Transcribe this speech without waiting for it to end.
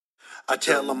I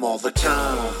tell them all the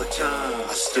time,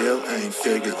 I still ain't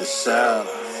figured this out.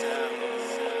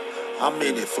 I'm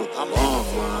in it for the long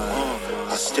run,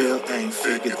 I still ain't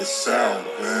figured this out,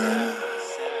 man.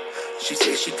 She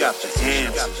says she got the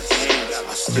answers,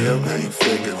 I still ain't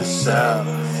figured this out.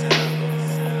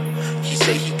 He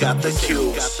say he got the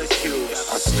cures,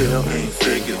 I still ain't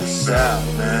figured this out,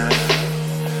 man.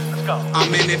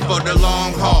 I'm in it for the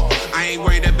long haul. I ain't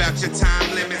worried about your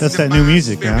time limits. That's that new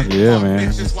music, man. Yeah, man.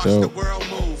 It's dope.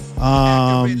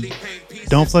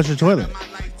 Don't flush the toilet.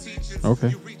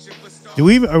 Okay. Are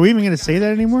we even going to say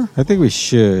that anymore? I think we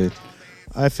should.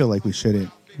 I feel like we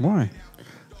shouldn't. Why?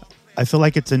 I feel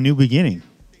like it's a new beginning.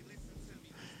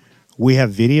 We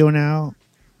have video now.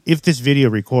 If this video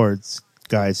records,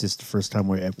 guys, it's the first time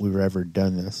we've ever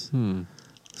done this.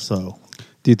 So,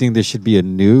 do you think there should be a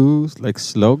new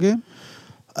slogan?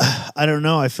 I don't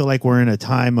know. I feel like we're in a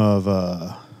time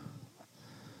of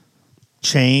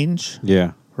change.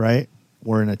 Yeah. Right?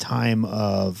 We're in a time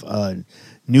of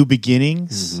new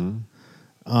beginnings.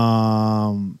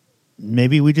 Mm-hmm.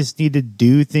 Maybe we just need to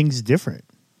do things different.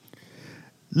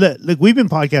 Look, we've been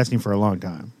podcasting for a long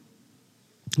time.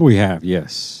 We have,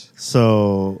 yes.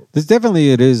 So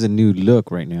it is a new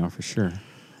look right now for sure.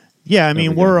 Yeah, I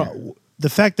mean, the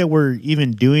fact that we're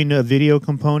even doing a video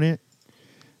component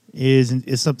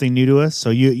is something new to us. So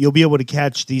you'll be able to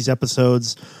catch these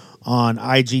episodes on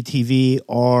IGTV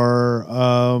or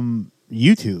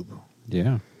YouTube.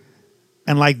 Yeah.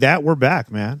 And like that, we're back,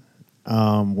 man.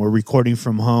 We're recording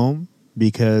from home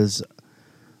because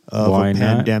of a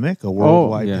pandemic, a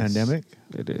worldwide pandemic.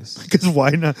 It is. Because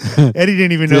why not? Eddie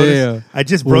didn't even notice. Yeah. I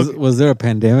just broke. Was there a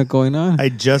pandemic going on? I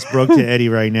just broke to Eddie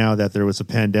right now that there was a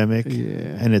pandemic,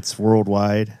 and it's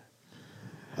worldwide.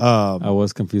 I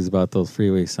was confused about those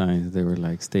freeway signs. They were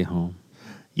like, "Stay home."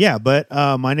 Yeah, but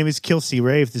my name is Kill C.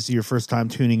 Ray. If this is your first time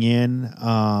tuning in,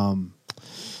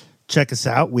 check us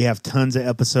out. We have tons of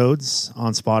episodes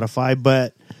on Spotify,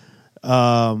 but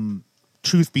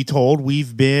truth be told,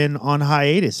 we've been on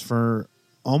hiatus for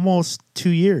almost 2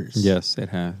 years. Yes, it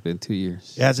has been 2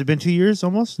 years. Has it been 2 years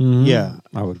almost? Mm-hmm. Yeah.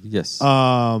 Yes.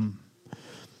 And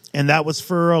that was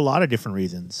for a lot of different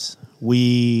reasons.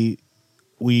 We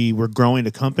were growing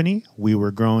the company. We were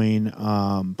growing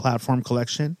Platform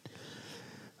Collection.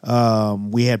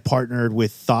 We had partnered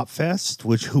with ThoughtFest,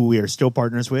 who we are still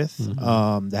partners with.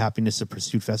 Mm-hmm. The Happiness of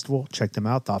Pursuit Festival. Check them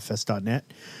out, thoughtfest.net.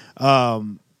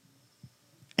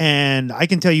 And I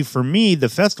can tell you, for me, the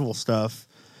festival stuff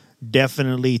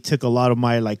definitely took a lot of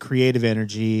my creative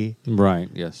energy. Right.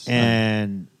 Yes.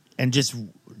 And just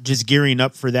gearing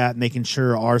up for that, making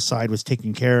sure our side was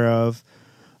taken care of.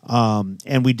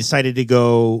 And we decided to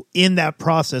go in that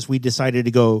process. We decided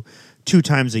to go 2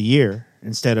 times a year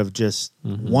instead of just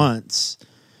once.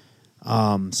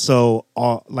 So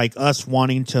us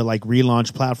wanting to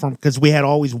relaunch Platform, because we had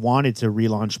always wanted to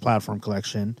relaunch Platform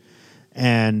Collection,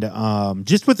 and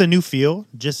just with a new feel,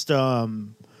 just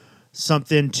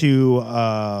something to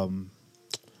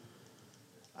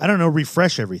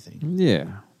refresh everything. Yeah,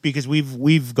 because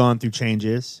we've gone through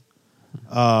changes,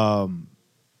 and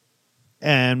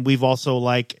we've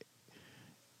also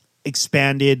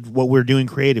expanded what we're doing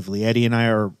creatively. Eddie and I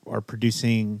are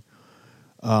producing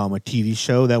a TV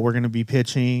show that we're going to be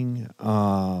pitching.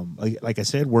 Like I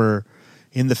said, we're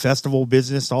in the festival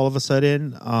business all of a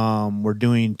sudden. We're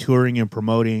doing touring and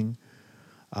promoting.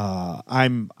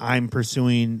 I'm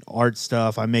pursuing art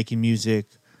stuff. I'm making music.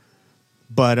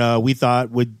 But we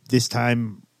thought with this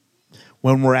time,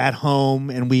 when we're at home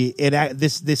and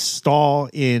this stall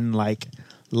in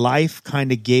life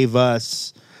kind of gave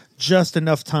us just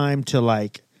enough time to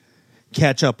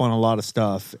catch up on a lot of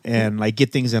stuff and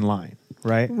get things in line,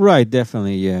 right? Right,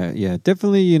 definitely, yeah,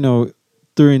 definitely.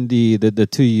 During the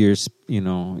 2 years, I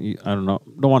don't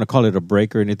want to call it a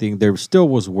break or anything. There still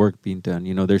was work being done.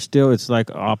 There's still, it's like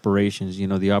operations.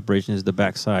 The operation is the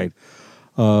backside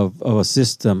of a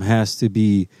system, has to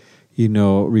be,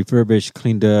 refurbished,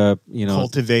 cleaned up,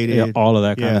 cultivated, all of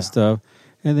that kind of stuff.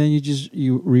 And then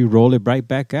you re-roll it right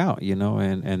back out,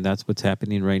 and that's what's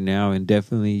happening right now. And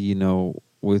definitely,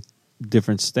 with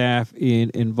different staff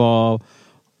involved,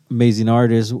 amazing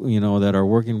artists, that are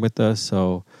working with us.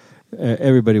 So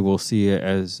everybody will see it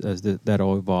as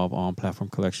that'll evolve on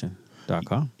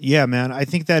platformcollection.com. Yeah, man. I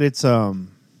think that it's I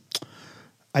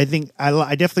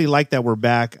definitely like that we're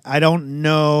back. I don't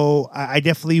know. I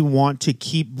definitely want to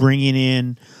keep bringing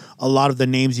in a lot of the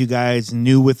names you guys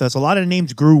knew with us. A lot of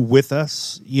names grew with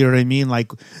us. You know what I mean?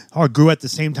 Or grew at the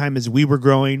same time as we were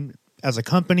growing as a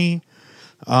company.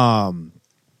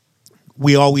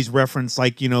 We always reference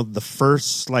the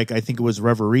first, I think it was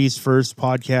Reverie's first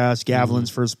podcast,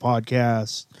 Gavilin's first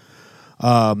podcast.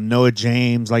 Noah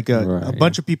James, like a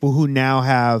bunch of people who now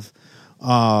have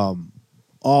all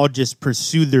just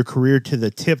pursued their career to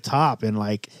the tip top and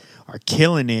like are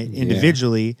killing it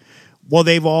individually. Well,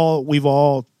 we've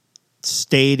all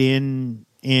stayed in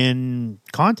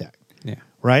contact. Yeah.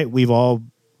 Right? We've all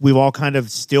kind of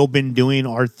still been doing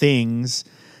our things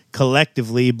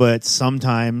collectively, but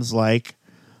sometimes like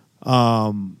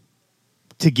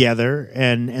together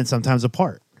and sometimes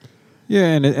apart. Yeah,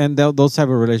 and those type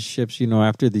of relationships,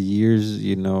 after the years,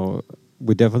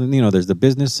 we definitely, there's the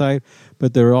business side,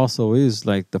 but there also is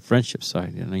like the friendship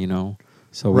side,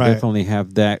 So we definitely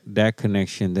have that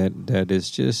connection that is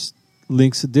just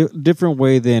links a different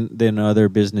way than other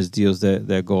business deals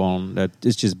that go on. That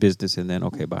it's just business and then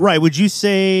okay, bye. Right? Would you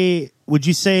say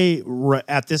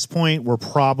at this point we're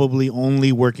probably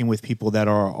only working with people that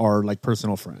are like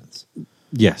personal friends?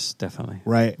 Yes, definitely.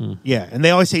 Right? Yeah, and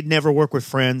they always say never work with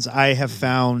friends. I have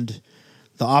found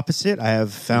the opposite. I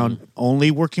have found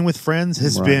only working with friends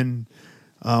has been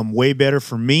way better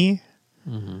for me.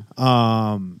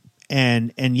 And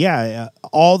yeah,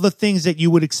 all the things that you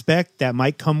would expect that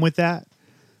might come with that,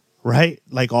 right?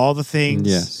 Like all the things,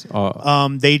 yes,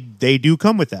 they do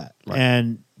come with that.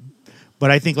 Right.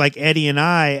 But I think like Eddie and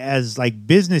I, as like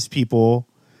business people,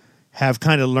 have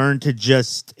kind of learned to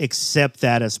just accept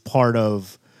that as part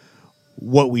of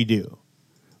what we do.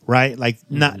 Right? Like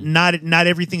not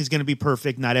everything's going to be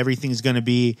perfect. Not everything's going to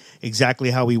be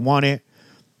exactly how we want it,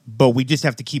 but we just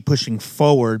have to keep pushing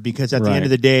forward because at the end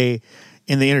of the day,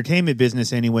 in the entertainment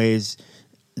business anyways,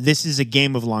 this is a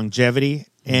game of longevity.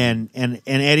 And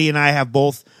Eddie and I have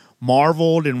both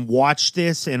marveled and watched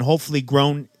this and hopefully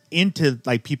grown into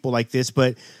like people like this.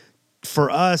 But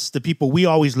for us, the people we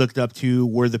always looked up to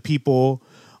were the people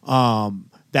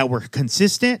that were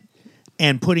consistent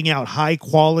and putting out high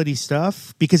quality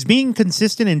stuff, because being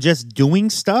consistent and just doing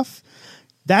stuff,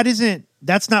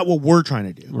 that's not what we're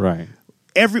trying to do. Right.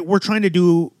 We're trying to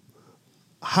do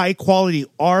high quality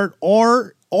art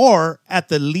or at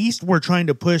the least we're trying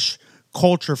to push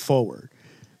culture forward,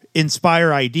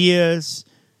 inspire ideas,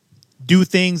 do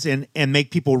things and make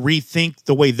people rethink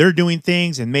the way they're doing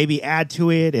things and maybe add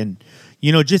to it. And,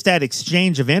 just that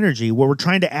exchange of energy where we're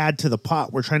trying to add to the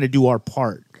pot. We're trying to do our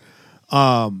part.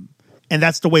 And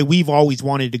that's the way we've always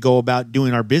wanted to go about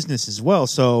doing our business as well.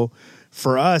 So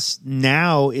for us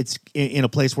now, it's in a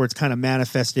place where it's kind of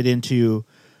manifested into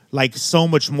like so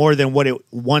much more than what it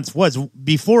once was.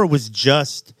 Before it was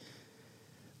just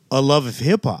a love of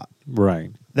hip hop.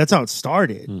 Right. That's how it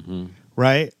started.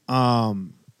 Right.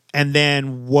 And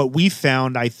then what we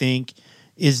found, I think,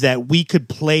 is that we could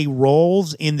play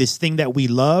roles in this thing that we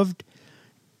loved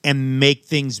and make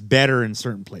things better in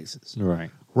certain places. Right.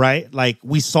 Right? Like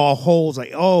we saw holes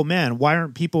like, oh man, why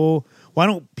don't people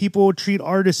treat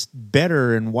artists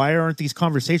better? And why aren't these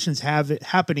conversations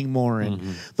happening more? And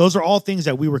those are all things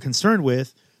that we were concerned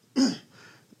with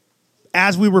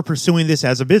as we were pursuing this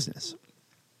as a business.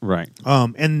 Right.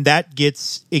 And it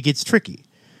gets tricky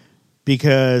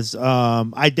because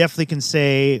I definitely can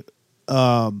say,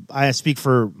 I speak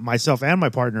for myself and my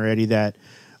partner, Eddie, that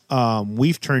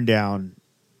we've turned down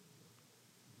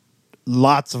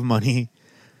lots of money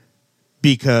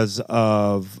because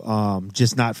of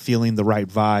just not feeling the right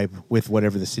vibe with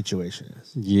whatever the situation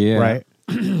is. Yeah. Right?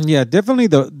 Yeah, definitely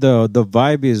the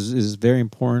vibe is very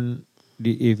important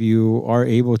if you are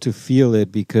able to feel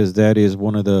it, because that is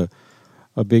one of the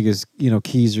biggest,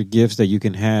 keys or gifts that you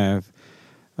can have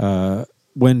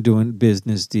when doing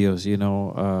business deals.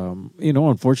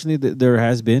 Unfortunately there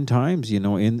has been times,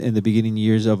 in the beginning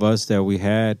years of us that we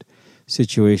had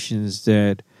situations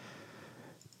that,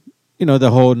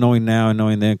 the whole knowing now and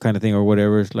knowing then kind of thing or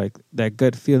whatever. It's like that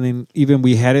gut feeling, even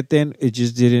we had it then, it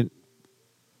just didn't.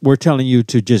 We're telling you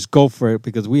to just go for it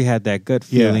because we had that gut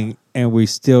feeling and we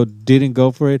still didn't go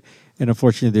for it. And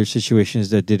unfortunately, there's situations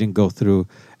that didn't go through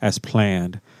as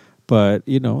planned. But,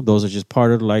 those are just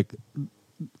part of like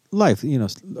life,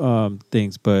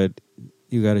 things. But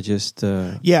you got to just...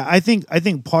 I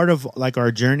think part of like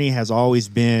our journey has always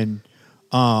been...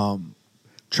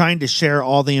 trying to share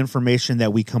all the information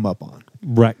that we come up on.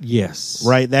 Right. Yes.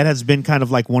 Right. That has been kind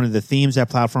of like one of the themes at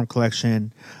Platform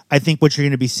Collection. I think what you're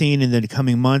going to be seeing in the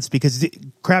coming months, because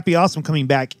Crappy Awesome coming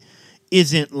back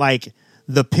isn't like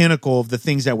the pinnacle of the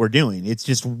things that we're doing. It's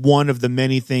just one of the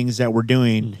many things that we're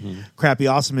doing. Crappy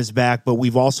Awesome is back, but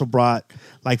we've also brought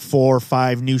like 4 or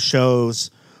 5 new shows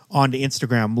onto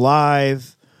Instagram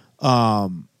Live.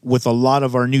 With a lot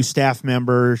of our new staff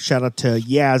members. Shout out to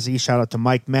Yazzie, shout out to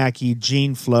Mike Mackey,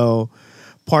 Gene Flo,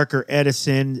 Parker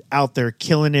Edison out there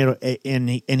killing it, and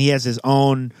he has his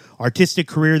own artistic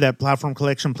career that Platform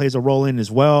Collection plays a role in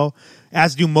as well,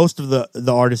 as do most of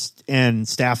the artists and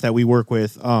staff that we work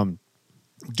with.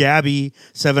 Gabby,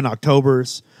 7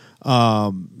 Octobers,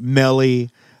 Melly.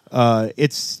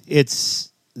 It's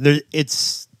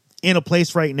in a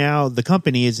place right now. The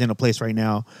company is in a place right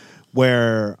now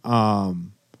where I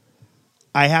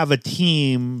have a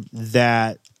team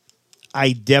that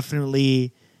I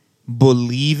definitely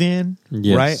believe in,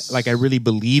 Yes. right? Like I really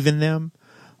believe in them.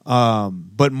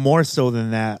 But more so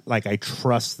than that, like I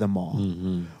trust them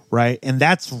all, right? And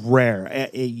that's rare.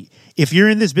 If you're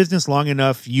in this business long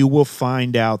enough, you will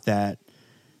find out that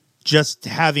just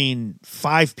having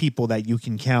 5 people that you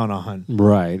can count on,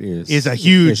 Right, is a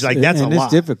huge, like that's and a lot.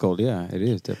 it's difficult. Yeah, it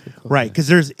is difficult. Right, because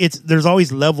there's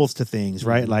always levels to things,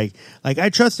 right? Like I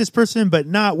trust this person, but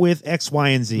not with X, Y,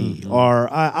 and Z, or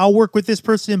I'll work with this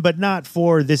person, but not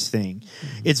for this thing.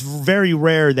 It's very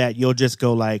rare that you'll just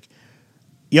go like,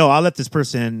 "Yo, I'll let this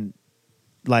person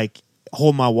like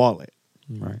hold my wallet,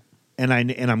 Right. and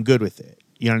I'm good with it."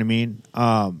 You know what I mean?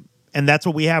 And that's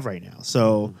what we have right now.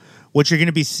 So. What you're going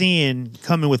to be seeing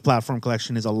coming with Platform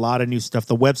Collection is a lot of new stuff.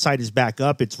 The website is back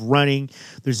up. It's running.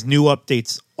 There's new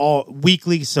updates all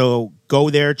weekly, so go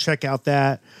there, check out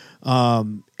that.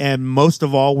 And most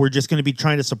of all, we're just going to be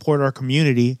trying to support our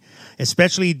community,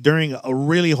 especially during a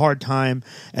really hard time.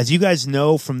 As you guys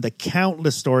know from the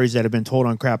countless stories that have been told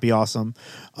on Crappy Awesome,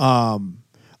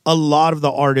 a lot of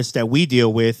the artists that we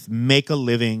deal with make a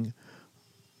living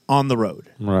on the road.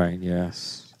 Right.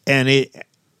 Yes.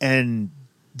 And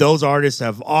those artists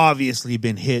have obviously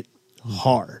been hit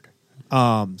hard.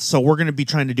 So we're going to be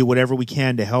trying to do whatever we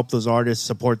can to help those artists,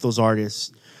 support those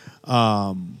artists.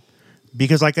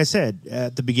 Because like I said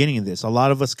at the beginning of this, a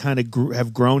lot of us kind of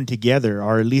have grown together,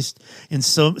 or at least in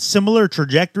some similar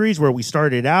trajectories where we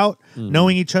started out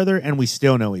knowing each other and we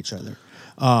still know each other.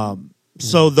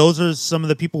 So those are some of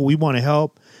the people we want to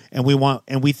help, and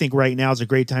we think right now is a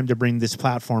great time to bring this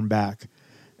platform back.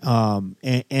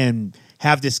 And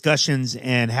have discussions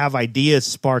and have ideas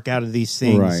spark out of these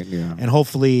things, Right, yeah. and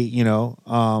hopefully,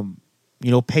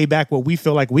 pay back what we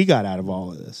feel like we got out of all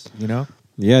of this.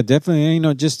 Yeah, definitely.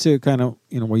 And, just to kind of,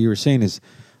 what you were saying is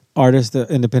artists, the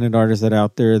independent artists that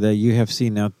out there that you have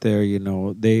seen out there,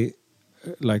 they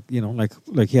like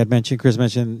he had mentioned, Chris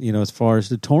mentioned, as far as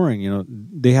the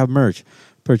touring, they have merch.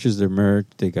 Purchase their merch.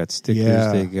 They got stickers.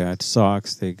 Yeah. They got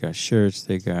socks. They got shirts.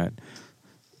 They got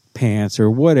pants or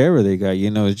whatever they got.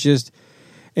 It's just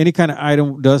any kind of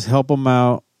item does help them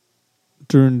out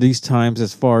during these times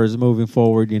as far as moving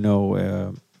forward,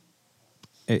 and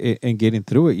getting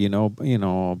through it,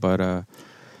 but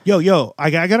Yo, I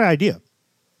got an idea.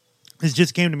 This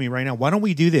just came to me right now. Why don't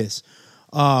we do this?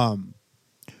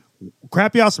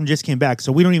 Crappy Awesome just came back,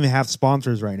 so we don't even have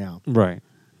sponsors right now. right.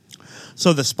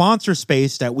 So the sponsor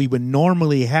space that we would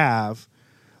normally have,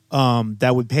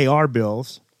 that would pay our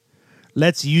bills,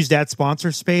 let's use that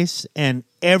sponsor space, and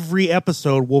every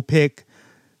episode we'll pick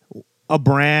a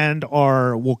brand,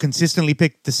 or we'll consistently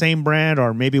pick the same brand,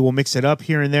 or maybe we'll mix it up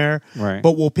here and there. Right.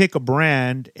 But we'll pick a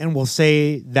brand and we'll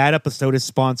say that episode is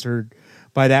sponsored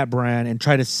by that brand and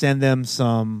try to send them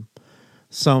some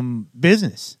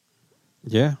business.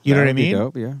 Yeah. You know that what I would be mean?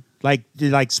 Dope, yeah.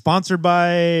 Like sponsored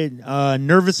by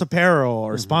Nervous Apparel,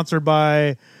 or sponsored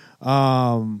by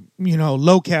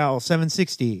Locale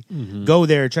 760. Go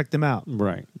there, check them out.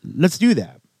 Right. Let's do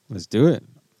that. Let's do it.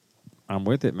 I'm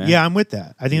with it, man. Yeah, I'm with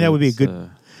that. I think that would be a good.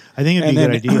 I think it'd be a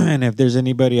good idea. And if there's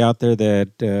anybody out there that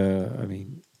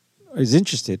is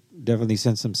interested, definitely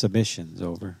send some submissions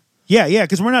over. Yeah,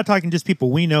 because we're not talking just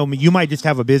people we know. You might just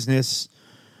have a business.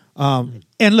 And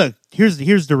look, here's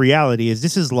the reality: is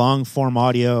this is long form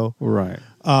audio. Right.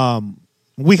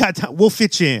 We got time. We'll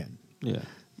fit you in. Yeah.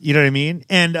 You know what I mean?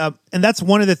 And that's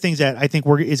one of the things that I think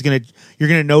you're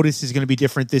gonna notice is gonna be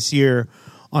different this year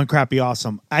on Crappy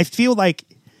Awesome. I feel like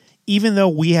even though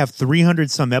we have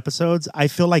 300 some episodes, I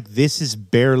feel like this is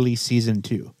barely season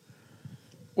 2.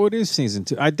 Well, it is season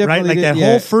 2. I definitely Right, like that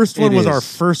whole first one was our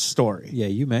first story. Yeah,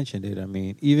 you mentioned it. I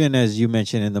mean, even as you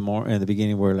mentioned in the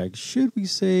beginning, where like, should we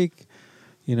say,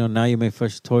 now you may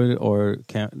flush the toilet or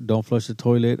don't flush the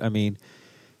toilet. I mean,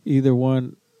 either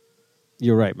one.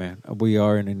 You're right, man. We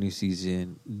are in a new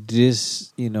season.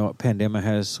 This, pandemic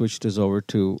has switched us over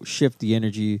to shift the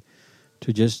energy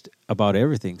to just about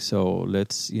everything. So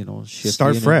let's, shift.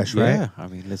 Start fresh, right? Yeah, I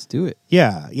mean, let's do it.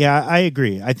 Yeah, I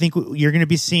agree. I think you're going to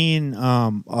be seeing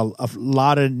a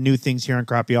lot of new things here on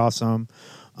Crappy Awesome.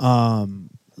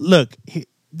 Look,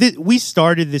 we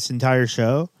started this entire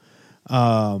show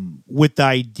with the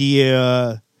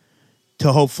idea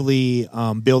to hopefully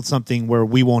build something where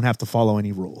we won't have to follow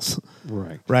any rules.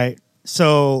 Right. Right.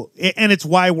 So, and it's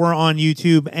why we're on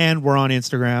YouTube and we're on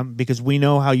Instagram, because we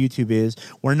know how YouTube is.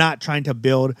 We're not trying to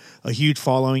build a huge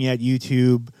following at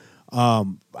YouTube.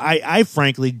 I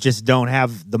frankly just don't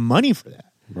have the money for that.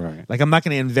 Right. Like, I'm not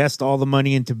going to invest all the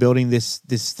money into building this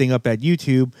thing up at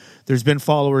YouTube. There's been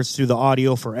followers through the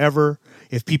audio forever.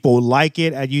 If people like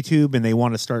it at YouTube and they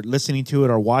want to start listening to it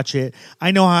or watch it,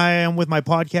 I know how I am with my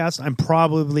podcast. I'm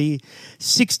probably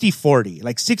 60-40.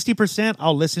 Like 60%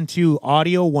 I'll listen to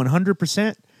audio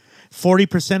 100%.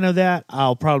 40% of that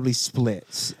I'll probably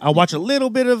split. I'll watch a little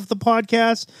bit of the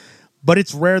podcast, but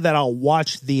it's rare that I'll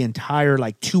watch the entire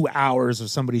 2 hours of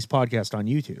somebody's podcast on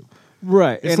YouTube.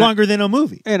 Right. It's longer than a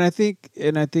movie. And I think,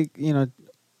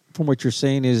 from what you're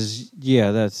saying is,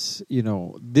 that's,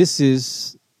 this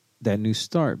is that new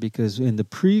start, because in the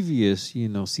previous,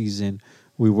 season,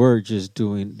 we were just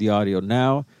doing the audio.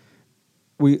 Now,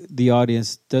 the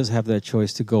audience does have that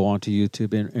choice to go onto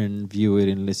YouTube and view it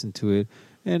and listen to it.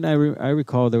 And I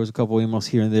recall there was a couple emails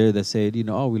here and there that said, we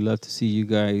love to see you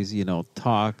guys,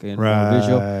 talk and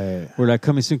visual. We're like,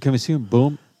 coming soon,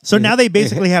 boom. So now they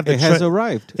basically have the has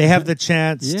arrived. They have the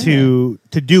chance to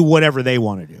do whatever they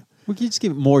want to do. We can just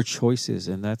give more choices,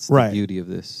 and that's the beauty of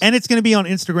this. And it's going to be on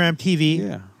Instagram TV.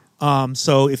 Yeah.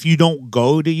 So if you don't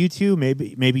go to YouTube,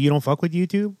 maybe you don't fuck with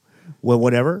YouTube, well,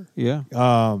 whatever. Yeah.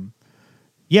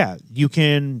 Yeah, you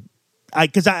can.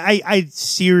 Because I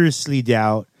seriously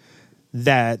doubt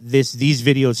that these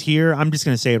videos here, I'm just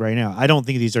going to say it right now, I don't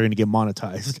think these are going to get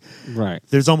monetized. Right.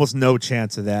 There's almost no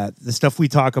chance of that. The stuff we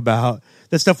talk about,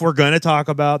 the stuff we're going to talk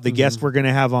about, the guests we're going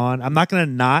to have on, I'm not going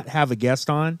to not have a guest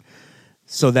on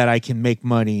so that I can make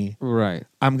money. Right.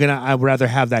 I'd rather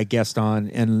have that guest on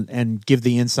and give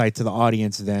the insight to the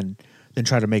audience than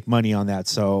try to make money on that.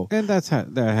 So, and that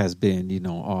has been,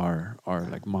 our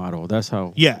model. That's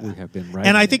how we have been writing.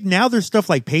 And I think now there's stuff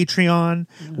like Patreon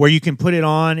where you can put it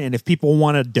on, and if people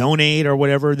want to donate or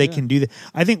whatever, they can do that.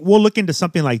 I think we'll look into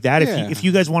something like that if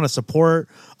you guys want to support.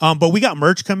 But we got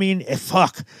merch coming.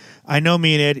 Fuck, I know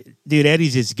me and Ed, dude,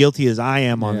 Eddie's as guilty as I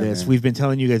am on this. Man. We've been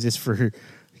telling you guys this for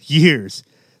years.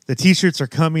 The t-shirts are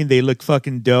coming. They look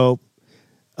fucking dope.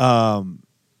 We're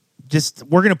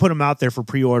going to put them out there for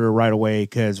pre-order right away,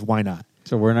 because why not?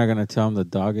 So we're not going to tell them the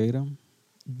dog ate them?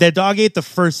 The dog ate the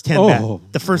first 10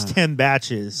 10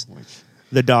 batches.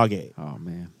 The dog ate. Oh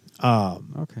man.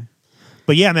 Okay.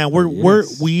 But yeah, man,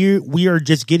 we are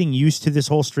just getting used to this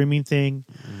whole streaming thing.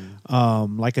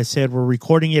 Like I said, we're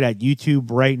recording it at YouTube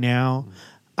right now.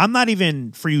 I'm not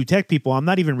even, for you tech people, I'm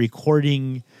not even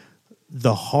recording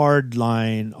the hard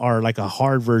line or like a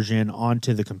hard version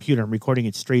onto the computer. I'm recording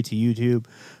it straight to YouTube.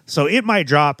 So it might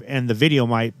drop and the video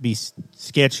might be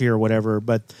sketchy or whatever,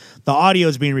 but the audio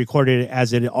is being recorded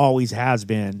as it always has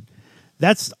been.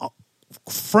 That's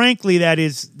frankly, that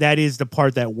is the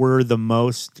part that we're the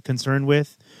most concerned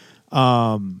with.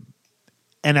 And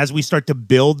as we start to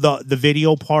build the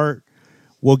video part,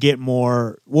 we'll be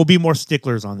more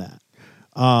sticklers on that.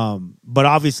 But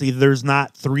obviously there's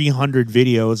not 300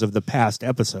 videos of the past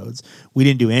episodes. We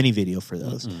didn't do any video for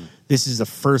those. This is the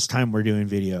first time we're doing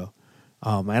video.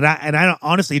 And I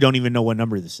honestly don't even know what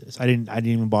number this is. I didn't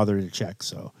even bother to check.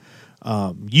 So,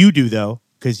 you do though,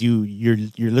 cause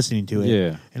you're listening to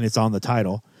it and it's on the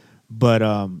title, but,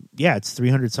 it's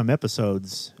 300 some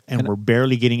episodes and we're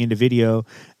barely getting into video,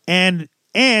 and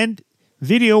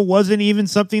video wasn't even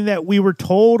something that we were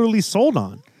totally sold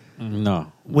on.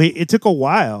 No, it took a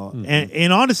while,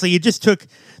 and honestly, it just took.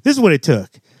 This is what it took.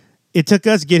 It took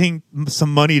us getting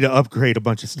some money to upgrade a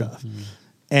bunch of stuff,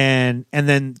 and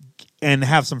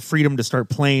have some freedom to start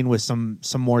playing with some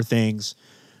more things.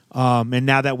 And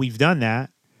now that we've done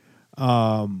that,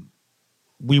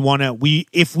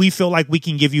 if we feel like we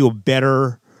can give you a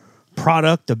better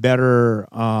product, a better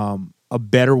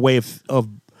way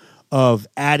of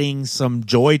adding some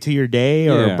joy to your day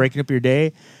or breaking up your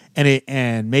day.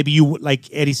 And maybe you, like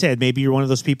Eddie said, maybe you're one of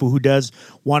those people who does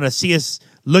want to see us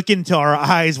look into our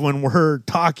eyes when we're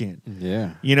talking.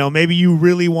 Yeah. Maybe you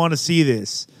really want to see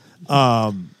this.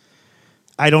 I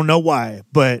don't know why,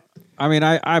 but I mean,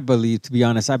 I believe, to be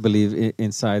honest,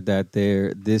 inside that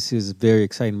this is a very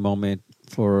exciting moment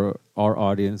for our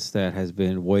audience that has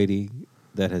been waiting,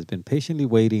 that has been patiently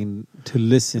waiting to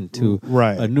listen to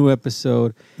a new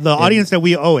episode. The audience that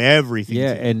we owe everything to.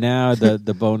 And now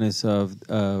the bonus of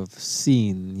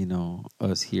seeing,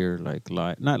 us here, like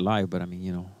live, not live, but I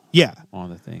mean, on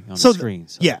the thing, on the screen.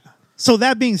 So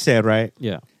that being said, right?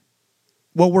 Yeah.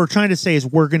 What we're trying to say is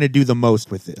we're going to do the most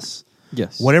with this.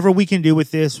 Yes. Whatever we can do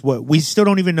with this, we still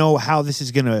don't even know how this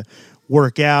is going to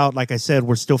work out. Like I said,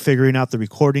 we're still figuring out the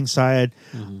recording side.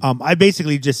 I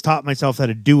basically just taught myself how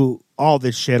to do all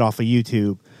this shit off of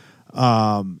YouTube.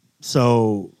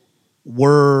 So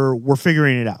we're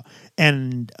figuring it out,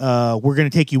 and we're going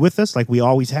to take you with us like we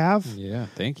always have. Yeah,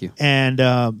 thank you. And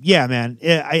yeah, man,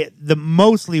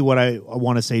 mostly what I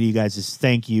want to say to you guys is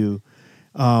thank you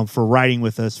for riding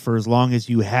with us for as long as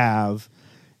you have.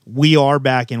 We are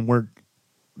back, and we're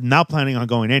not planning on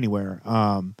going anywhere.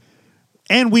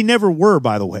 And we never were,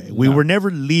 by the way. We were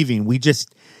never leaving. We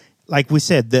just, like we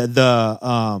said,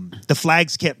 the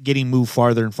flags kept getting moved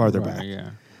farther and farther back. Yeah.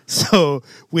 So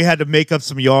we had to make up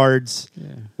some yards. Yeah.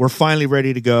 We're finally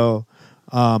ready to go.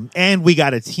 And we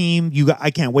got a team.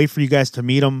 I can't wait for you guys to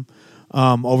meet them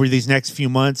over these next few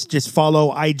months. Just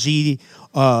follow IG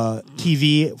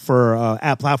TV for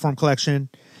at Platform Collection.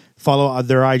 Follow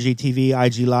their IGTV,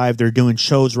 IG Live. They're doing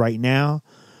shows right now.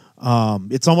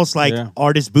 It's almost like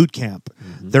artist boot camp.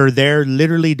 They're there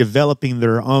literally developing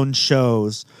their own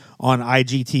shows on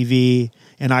IGTV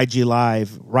and IG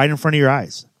Live right in front of your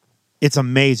eyes. It's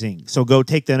amazing. So go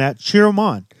take them out. Cheer them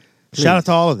on. Please. Shout out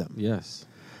to all of them. Yes.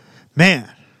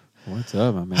 Man. What's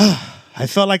up, my man? I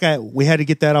felt like we had to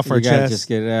get that off our chest. Just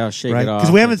get it out, shake it off.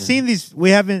 Because we haven't seen these. We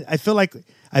haven't. I feel like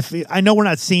I know we're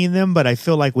not seeing them, but I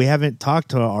feel like we haven't talked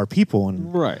to our people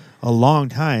in a long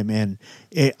time. And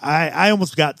I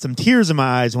almost got some tears in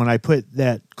my eyes when I put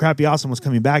that Crappy Awesome was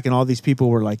coming back, and all these people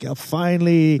were like, oh,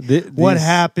 "Finally, what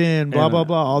happened?" Blah blah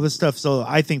blah, all this stuff. So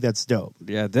I think that's dope.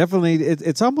 Yeah, definitely.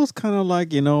 It's almost kind of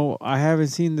like, I haven't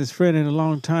seen this friend in a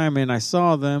long time, and I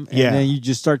saw them, and then you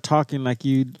just start talking like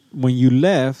when you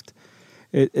left.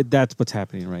 That's what's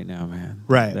happening right now, man.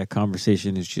 Right. That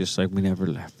conversation is just like we never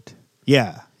left.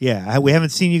 Yeah. We haven't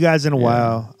seen you guys in a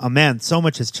while. Oh, man, so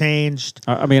much has changed.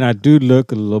 I mean, I do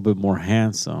look a little bit more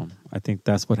handsome. I think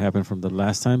that's what happened from the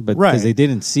last time. But because they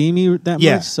didn't see me that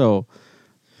much, so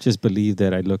just believe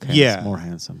that I look more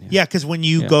handsome. Yeah, because when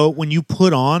you when you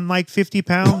put on like 50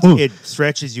 pounds, it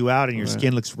stretches you out and your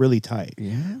skin looks really tight.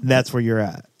 Yeah. That's where you're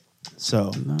at.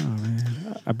 So no,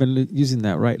 man. I've been using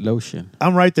that right lotion.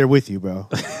 I'm right there with you, bro.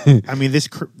 I mean, this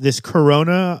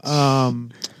Corona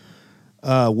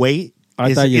weight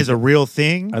is a real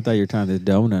thing. I thought you were talking the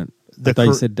donut. I thought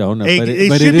you said donut, but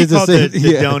it is called the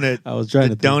donut. I was trying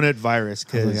the to donut virus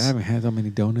because I haven't had that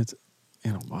many donuts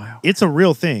in a while. It's a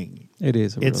real thing. It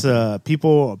is. It's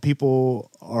people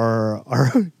are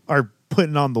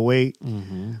putting on the weight.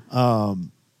 Mm-hmm.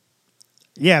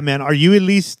 Yeah, man. Are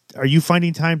you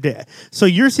finding time to? So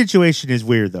your situation is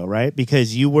weird though, right?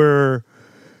 Because you were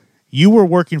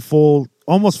working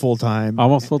almost full time,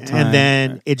 and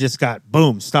then it just got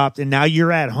stopped, and now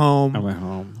you're at home. I'm at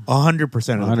home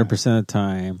 100% of the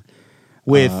time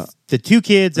with the 2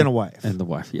 kids and a wife. And the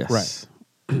wife, yes. Right.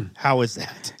 How is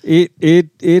that?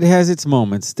 It has its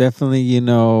moments, definitely. With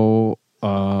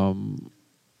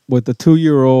the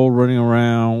 2-year-old running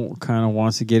around, kind of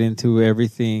wants to get into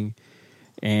everything.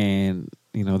 And,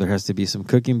 there has to be some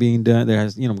cooking being done. There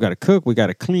has, we got to cook, we got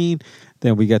to clean.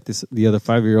 Then we got the other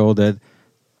 5-year-old that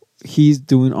he's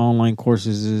doing online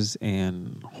courses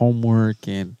and homework,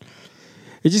 and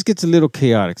it just gets a little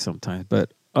chaotic sometimes.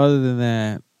 But other than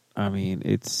that, I mean,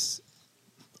 it's.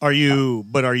 Are you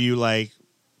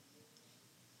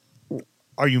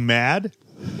mad?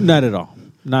 Not at all.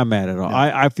 Not mad at all. No.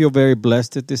 I feel very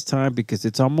blessed at this time because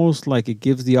it's almost like it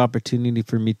gives the opportunity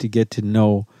for me to get to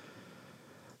know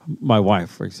my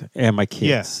wife, for example, and my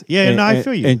kids. Yeah. I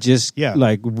feel you. And just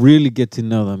like really get to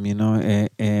know them,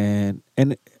 and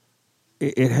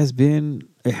it has,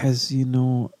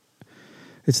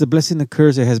 it's the blessing that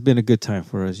occurs. It has been a good time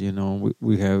for us,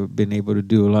 We have been able to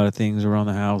do a lot of things around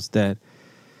the house that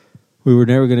we were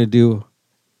never going to do.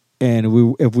 And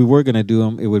if we were going to do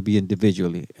them, it would be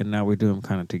individually. And now we do them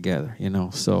kind of together,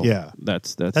 So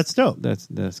that's dope.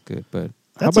 That's good. But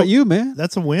how about you, man?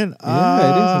 That's a win. Yeah,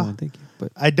 it is a win. Thank you.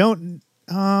 But I don't.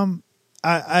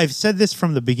 I've said this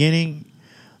from the beginning.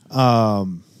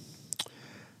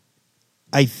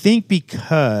 I think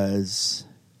because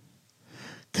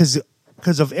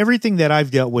of everything that I've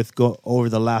dealt with over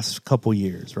the last couple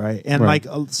years, right? And like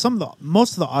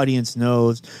most of the audience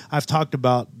knows, I've talked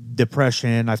about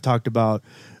depression. I've talked about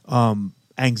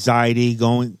anxiety,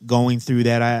 going through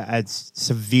that. I had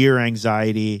severe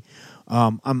anxiety.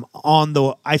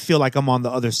 I feel like I'm on the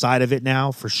other side of it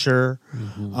now for sure.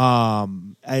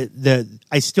 Mm-hmm.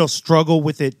 I still struggle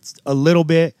with it a little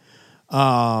bit.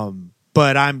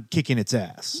 But I'm kicking its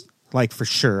ass, like for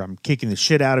sure. I'm kicking the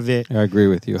shit out of it. I agree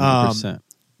with you 100%.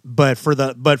 But for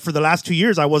the last 2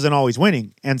 years, I wasn't always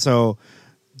winning, and so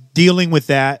dealing with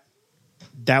that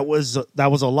was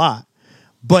a lot.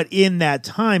 But in that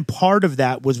time, part of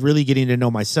that was really getting to know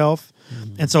myself.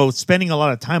 And so spending a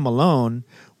lot of time alone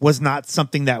was not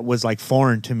something that was like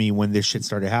foreign to me when this shit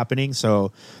started happening.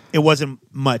 So it wasn't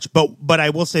much. But I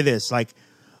will say this, like,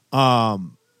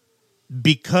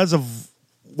 because of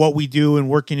what we do and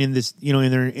working in this, in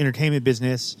the entertainment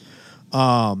business,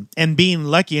 and being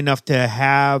lucky enough to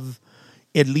have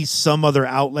at least some other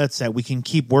outlets that we can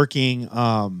keep working,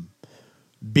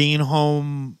 being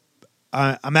home.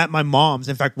 I'm at my mom's.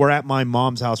 In fact, we're at my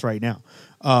mom's house right now.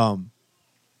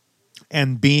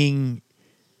 And being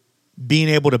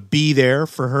able to be there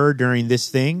for her during this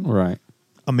thing. Right.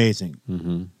 Amazing.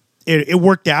 Mm-hmm. It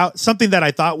worked out. Something that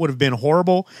I thought would have been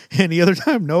horrible any other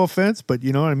time. No offense, but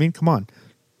you know what I mean? Come on.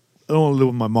 I don't want to live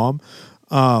with my mom.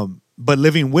 But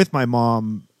living with my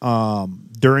mom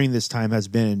during this time has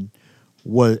been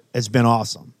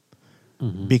awesome.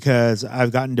 Mm-hmm. Because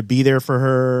I've gotten to be there for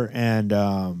her, and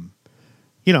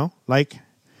like,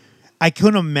 I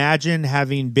couldn't imagine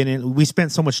having been in. We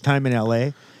spent so much time in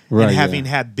LA, right, and having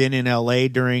had been in LA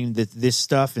during this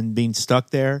stuff and being stuck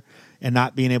there and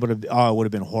not being able to. Oh, it would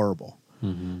have been horrible.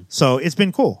 Mm-hmm. So it's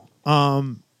been cool.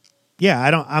 I'm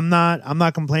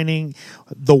not complaining.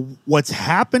 What's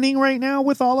happening right now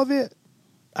with all of it,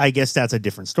 I guess that's a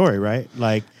different story, right?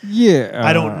 Like,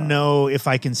 I don't know if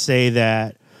I can say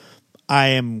that I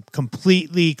am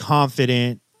completely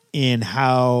confident in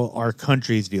how our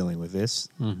country's dealing with this.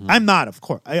 Mm-hmm. I'm not, of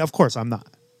course. Of course, I'm not.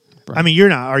 Right. I mean, you're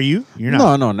not. Are you? You're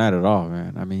not. No, not at all,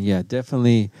 man. I mean, yeah,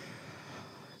 definitely.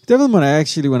 When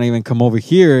I even come over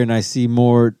here and I see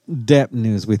more depth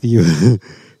news with you,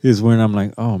 is when I'm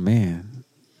like, oh man,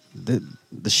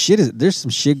 the shit is. There's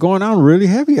some shit going on really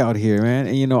heavy out here, man.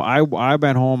 And I'm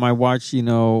at home. I watch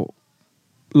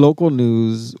local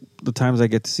news the times I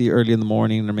get to see early in the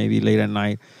morning or maybe late at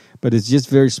night. But it's just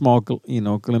very small,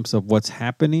 glimpse of what's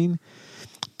happening.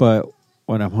 But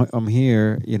when I'm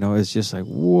here, it's just like,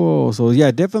 whoa. So yeah,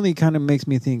 it definitely kind of makes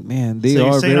me think, man, they so you're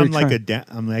are saying very.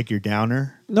 I'm like your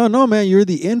downer. No, man, you're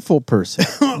the info person.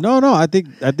 No, I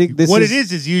think this. What it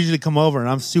is usually come over and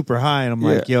I'm super high and I'm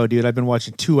like, yo, dude, I've been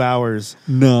watching 2 hours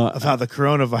of how the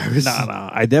coronavirus. No,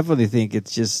 I definitely think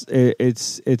it's just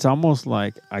it's almost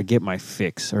like I get my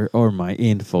fix or my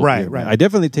info. Right, here, right. I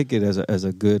definitely take it as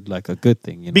a good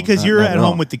thing, because you're at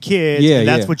home with the kids. Yeah, and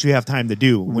that's what you have time to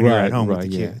do when you're at home with the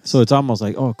kids. So it's almost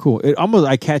like, oh, cool.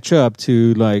 I catch up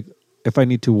to, like, if I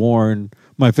need to warn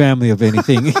my family of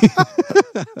anything.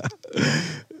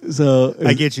 So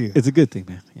I get you. It's a good thing,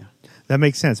 man. Yeah, that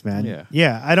makes sense, man.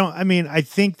 Yeah. I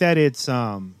think that it's.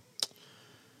 I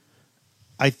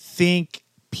think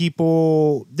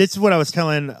people. This is what I was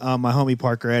telling my homie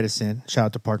Parker Edison. Shout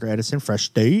out to Parker Edison, Fresh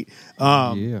State.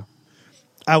 I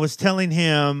was telling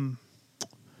him.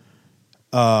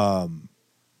 I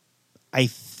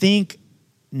think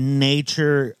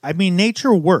nature. I mean,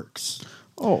 nature works.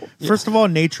 Oh, yeah. First of all,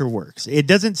 nature works. It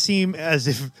doesn't seem as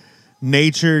if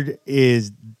nature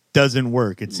doesn't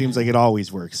work. It seems like it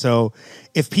always works. So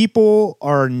if people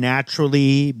are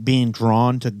naturally being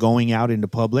drawn to going out into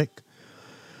public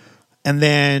and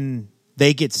then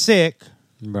they get sick,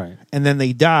 right, and then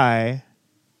they die,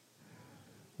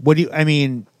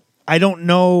 I don't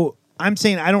know. I'm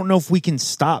saying I don't know if we can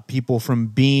stop people from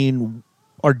being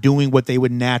or doing what they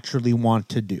would naturally want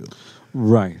to do.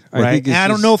 Right. I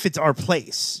don't know if it's our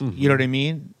place. Mm-hmm. You know what I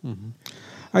mean? Mm-hmm.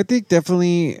 I think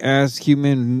definitely as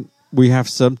human, we have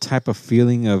some type of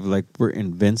feeling of like we're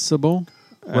invincible.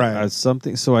 Right. As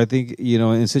something. So I think,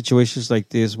 in situations like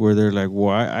this where they're like,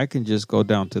 well, I can just go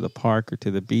down to the park or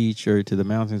to the beach or to the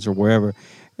mountains or wherever,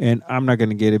 and I'm not going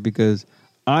to get it because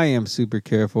I am super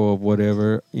careful of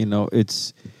whatever.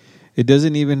 It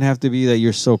doesn't even have to be that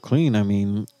you're so clean. I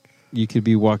mean, you could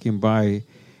be walking by,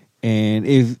 and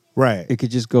if it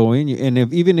could just go in you, and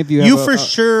even if you have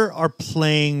sure are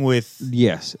playing with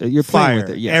you're fire playing with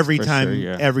it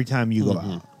every time you go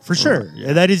out for sure.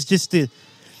 Yeah. That's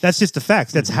just the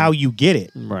facts. That's how you get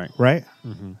it. Right.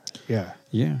 Mm-hmm. Yeah.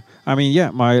 I mean,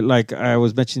 I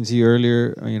was mentioning to you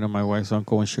earlier. My wife's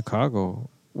uncle in Chicago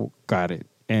got it,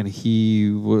 and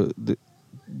he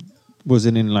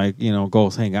wasn't in go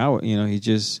hang out.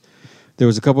 There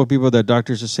was a couple of people that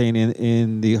doctors are saying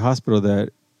in the hospital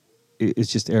that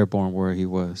it's just airborne where he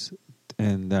was,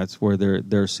 and that's where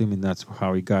they're assuming that's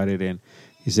how he got it. And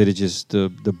he said it just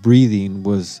the breathing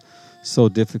was so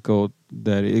difficult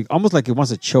that it almost like it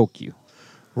wants to choke you.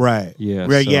 Right. Yeah.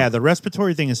 Right. So. Yeah. The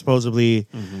respiratory thing is supposedly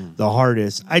the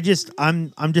hardest.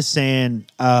 I'm just saying,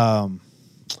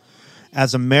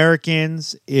 as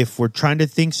Americans, if we're trying to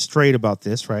think straight about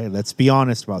this, right? Let's be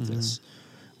honest about this.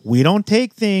 We don't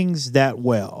take things that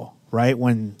well, right?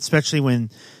 Especially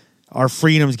when our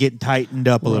freedoms get tightened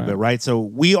up a little bit, right? So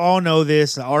we all know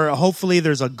this, or hopefully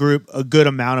there's a good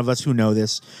amount of us who know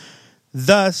this.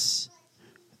 Thus,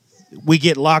 we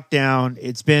get locked down.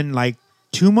 It's been like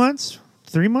 2 months,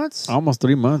 3 months? Almost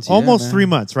 3 months. Almost man. 3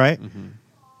 months, right?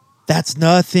 That's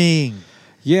nothing.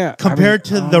 Yeah. Compared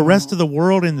to the rest of the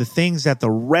world and the things that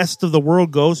the rest of the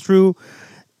world goes through,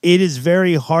 it is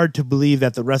very hard to believe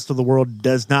that the rest of the world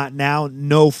does not now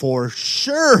know for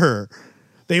sure.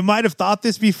 They might have thought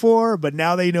this before, but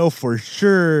now they know for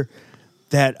sure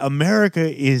that America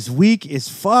is weak as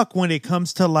fuck when it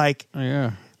comes to like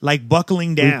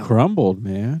buckling down. We crumbled,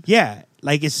 man. Yeah.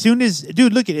 Like as soon as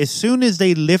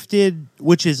they lifted,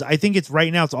 which is, I think it's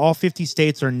right now, it's all 50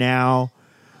 states are now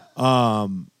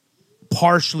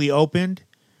partially opened.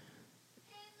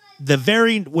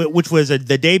 Which was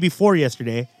the day before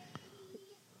yesterday,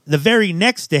 the very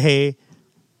next day,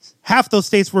 half those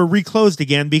states were reclosed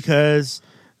again because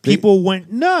people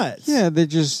went nuts. Yeah, they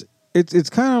just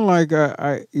it's kind of like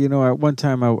at one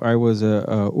time I was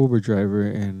a Uber driver,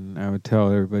 and I would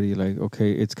tell everybody like,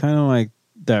 okay, it's kind of like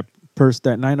that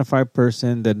 9 to 5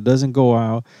 person that doesn't go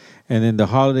out, and then the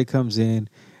holiday comes in,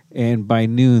 and by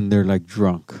noon they're like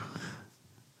drunk.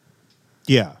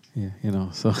 Yeah,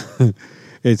 so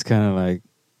it's kind of like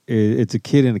it's a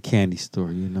kid in a candy store,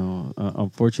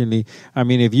 unfortunately. I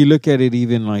mean, if you look at it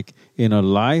even like in a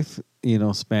life,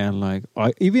 span, like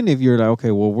even if you're like,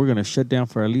 okay, well, we're going to shut down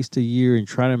for at least a year and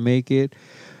try to make it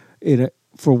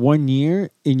for 1 year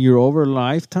in your over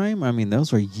lifetime. I mean,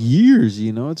 those are years,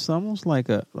 it's almost like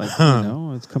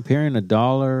it's comparing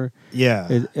 $1. Yeah.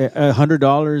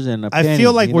 $100 and a penny. I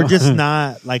feel like we're just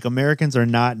not, like Americans are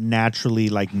not naturally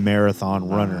like marathon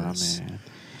runners. Man.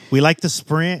 We like to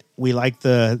sprint. We like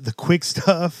the quick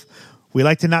stuff. We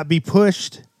like to not be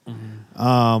pushed.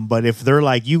 But if they're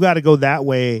like, you got to go that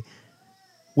way,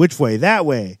 which way? That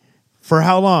way. For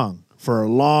how long? For a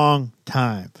long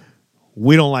time.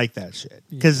 We don't like that shit.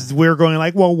 Because we're going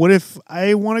like, well, what if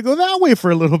I want to go that way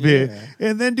for a little bit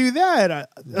and then do that?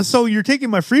 So you're taking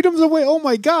my freedoms away? Oh,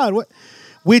 my God. What?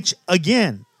 Which,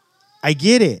 again, I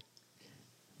get it.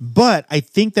 But I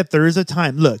think that there is a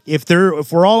time. Look, if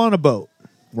we're all on a boat,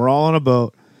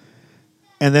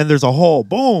 and then there's a hole,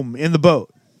 boom, in the boat.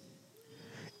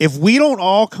 If we don't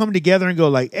all come together and go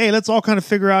like, hey, let's all kind of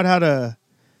figure out how to,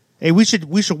 hey, we should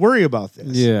worry about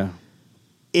this. Yeah.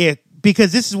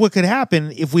 Because this is what could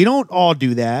happen if we don't all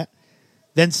do that.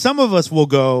 Then some of us will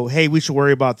go, hey, we should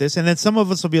worry about this. And then some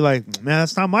of us will be like, man,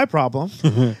 that's not my problem.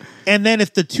 And then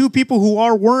if the two people who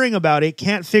are worrying about it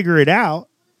can't figure it out,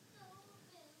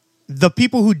 the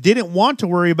people who didn't want to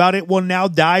worry about it will now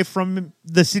die from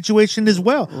the situation as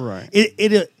well. Right.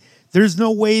 There's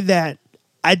no way that,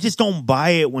 I just don't buy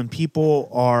it when people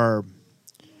are.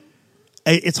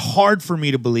 It's hard for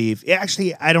me to believe.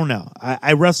 Actually, I don't know.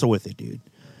 I wrestle with it, dude.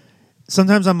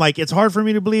 Sometimes I'm like, it's hard for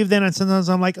me to believe. Then, and sometimes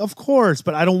I'm like, of course,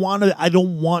 but I don't want to. I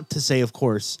don't want to say, of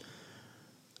course.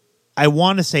 I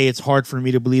want to say it's hard for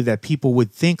me to believe that people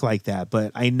would think like that,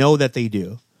 but I know that they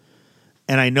do,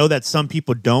 and I know that some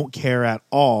people don't care at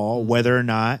all whether or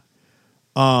not,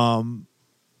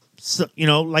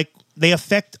 like they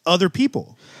affect other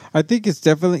people. I think it's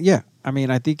definitely, I mean,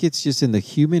 I think it's just in the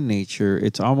human nature.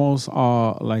 It's almost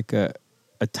like a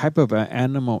type of an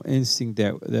animal instinct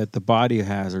that the body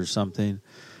has or something,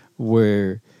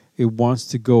 where it wants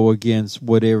to go against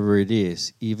whatever it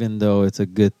is, even though it's a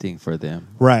good thing for them.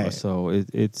 Right. So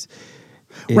it's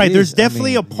right. is. There's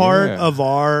definitely a part of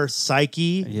our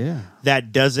psyche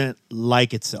that doesn't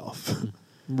like itself.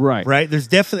 Right. Right. There's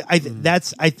definitely,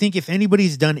 I think if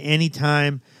anybody's done any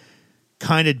time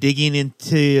kind of digging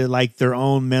into like their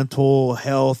own mental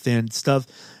health and stuff,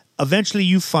 eventually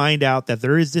you find out that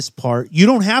there is this part. You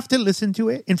don't have to listen to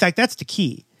it. In fact, that's the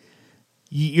key.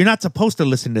 You're not supposed to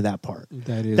listen to that part.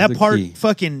 That part key.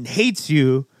 Fucking hates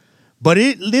you, but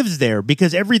it lives there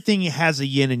because everything has a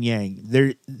yin and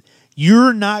yang.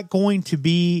 You're not going to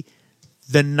be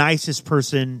the nicest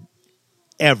person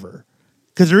ever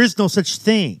because there is no such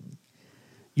thing.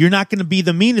 You're not going to be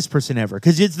the meanest person ever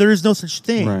because there is no such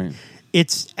thing. Right.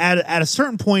 It's at a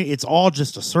certain point, it's all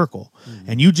just a circle,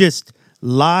 and you just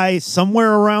lie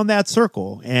somewhere around that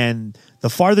circle. And the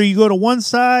farther you go to one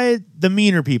side, the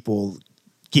meaner people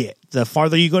get. The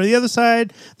farther you go to the other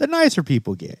side, the nicer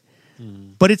people get.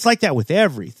 But it's like that with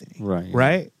everything, right?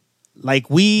 Right? Like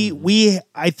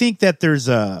I think that there's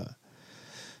a.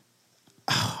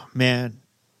 Oh, man,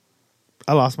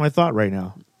 I lost my thought right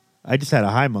now. I just had a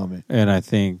high moment, and I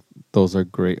think those are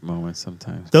great moments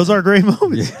sometimes. Those are great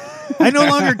moments. I no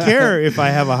longer care if I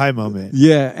have a high moment.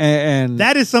 Yeah, and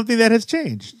that is something that has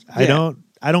changed. Yeah.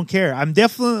 I don't care. I'm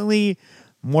definitely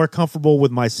more comfortable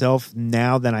with myself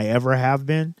now than I ever have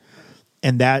been.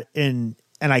 And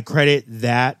I credit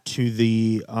that to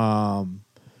the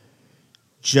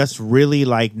just really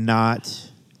like not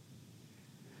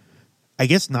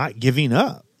giving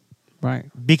up. Right.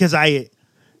 Because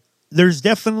there's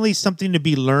definitely something to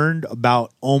be learned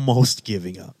about almost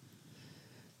giving up.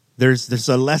 There's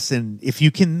a lesson. If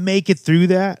you can make it through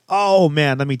that, oh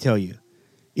man, let me tell you.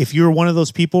 If you're one of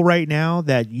those people right now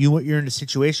that you're in a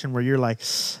situation where you're like,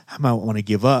 I might want to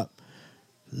give up,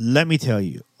 let me tell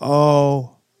you,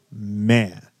 oh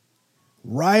man,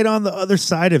 right on the other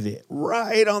side of it,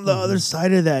 right on the other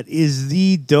side of that is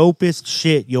the dopest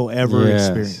shit you'll ever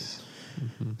experience.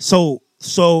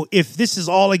 So if this is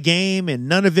all a game and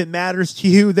none of it matters to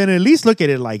you, then at least look at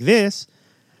it like this.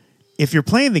 If you're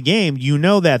playing the game, you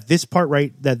know that this part,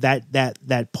 right,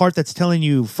 that part that's telling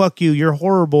you, fuck you, you're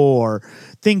horrible, or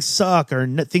things suck, or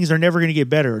things are never going to get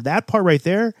better. That part right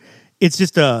there, it's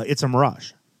a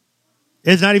mirage.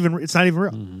 It's not even real.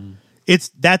 Mm-hmm.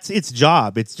 That's its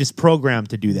job. It's just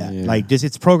programmed to do that. Yeah. Like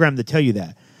it's programmed to tell you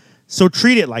that. So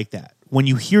treat it like that. When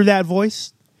you hear that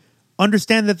voice,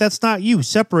 understand that that's not you.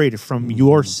 Separate it from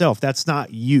yourself. That's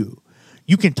not you.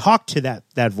 You can talk to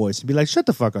that voice and be like, shut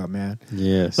the fuck up, man.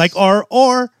 Yes. Like,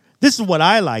 or this is what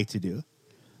I like to do.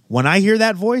 When I hear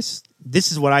that voice,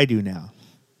 this is what I do now.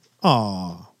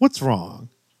 Aw, what's wrong?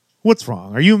 What's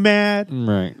wrong? Are you mad?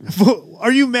 Right.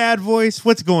 Are you mad, voice?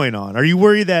 What's going on? Are you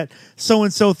worried that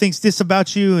so-and-so thinks this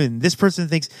about you and this person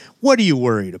thinks, what are you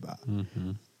worried about?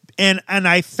 Mm-hmm. And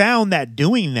I found that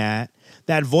doing that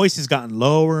voice has gotten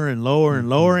lower and lower and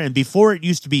lower. And before it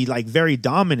used to be like very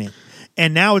dominant.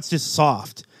 And now it's just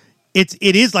soft. It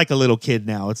is like a little kid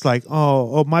now. It's like,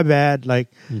 oh, my bad. Like,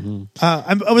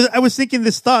 I was thinking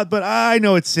this thought, but I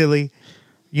know it's silly.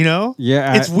 You know?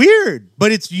 Yeah. It's weird,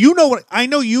 but it's, I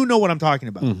know you know what I'm talking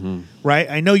about. Mm-hmm. Right?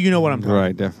 I know you know what I'm talking about.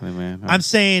 Right, definitely, man. I'm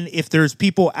saying if there's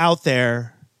people out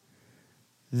there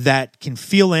that can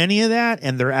feel any of that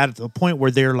and they're at the point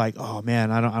where they're like, oh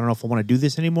man, I don't know if I want to do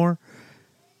this anymore.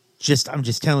 I'm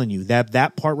just telling you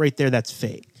that part right there, that's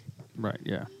fake. Right,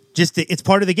 yeah. It's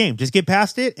part of the game. Just get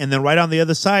past it, and then right on the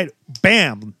other side,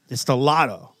 bam! It's the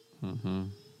lotto. Mm-hmm.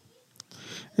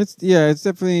 It's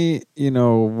definitely,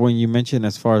 when you mention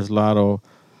as far as lotto,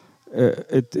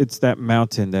 it's that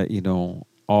mountain that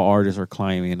all artists are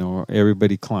climbing, or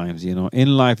everybody climbs.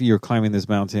 In life you're climbing this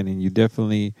mountain, and you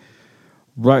definitely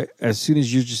right as soon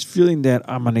as you're just feeling that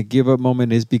I'm gonna give up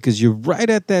moment is because you're right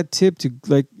at that tip to,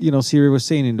 like Siri was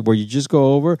saying, where you just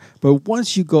go over. But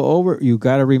once you go over, you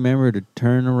got to remember to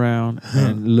turn around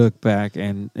and look back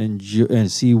and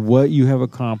see what you have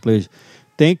accomplished.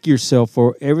 Thank yourself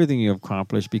for everything you have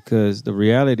accomplished, because the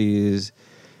reality is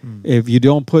if you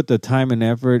don't put the time and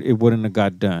effort, it wouldn't have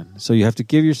got done. So you have to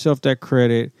give yourself that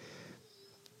credit,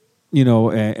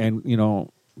 and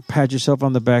pat yourself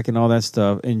on the back and all that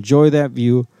stuff. Enjoy that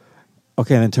view.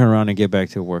 Okay, and then turn around and get back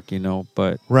to work,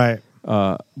 But right.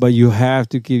 But you have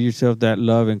to give yourself that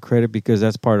love and credit, because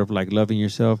that's part of like loving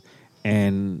yourself,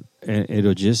 and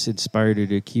it'll just inspire you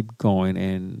to keep going.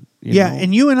 And you know.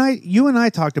 And you and I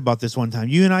talked about this one time.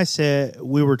 You and I said,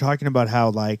 we were talking about how,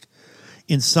 like,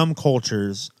 in some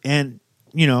cultures, and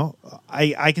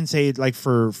I can say, like,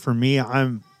 for me,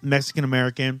 I'm Mexican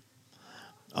American,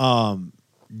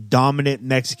 dominant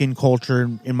Mexican culture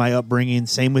in my upbringing.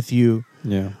 Same with you.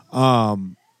 Yeah.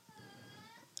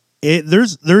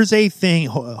 There's a thing.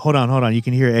 Hold on. You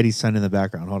can hear Eddie's son in the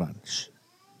background. Hold on. Shh.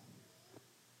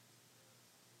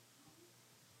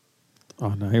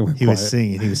 Oh no, he was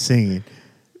singing.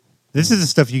 This is the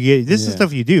stuff you get. This is the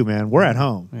stuff you do, man. We're at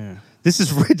home. Yeah. This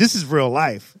is real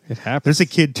life. It happens. There's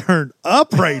a kid turned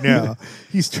up right now.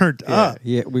 He's turned up.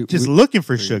 Yeah, looking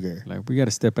for sugar. Like, we got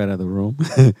to step out of the room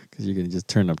because you're gonna just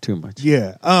turn up too much.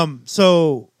 Yeah.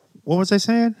 So what was I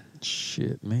saying?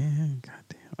 Shit, man.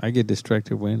 Goddamn. I get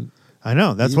distracted when. I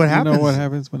know. That's what happens. You know what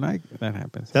happens when that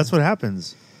happens. That's what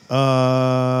happens.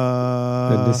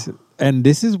 And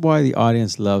this is why the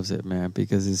audience loves it, man,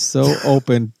 because it's so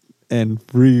open and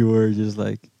free. Where it's just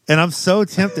like. And I'm so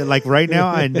tempted. Like right now,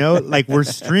 I know, like, we're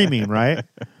streaming, right?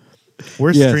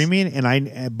 We're streaming,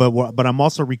 and but I'm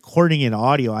also recording in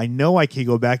audio. I know I can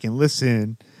go back and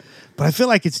listen, but I feel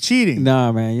like it's cheating.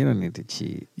 Nah, man, you don't need to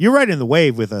cheat. You're riding the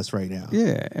wave with us right now.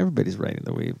 Yeah, everybody's riding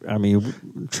the wave. I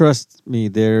mean, trust me,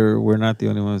 we're not the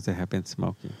only ones that have been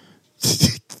smoking.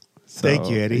 Thank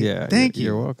you, Eddie. Yeah, Thank you.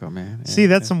 You're welcome, man. See,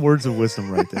 that's some words of wisdom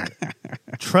right there.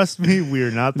 Trust me, we're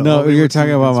not the No, only you're ones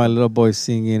talking who about my smoke. little boy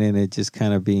singing, and it just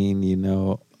kind of being,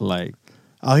 like.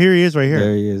 Oh, here he is right here.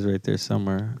 There he is right there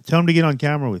somewhere. Tell him to get on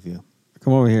camera with you.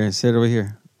 Come over here and sit over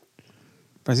here.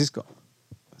 Francisco,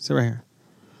 sit right here.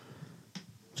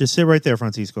 Just sit right there,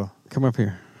 Francisco. Come up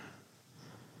here.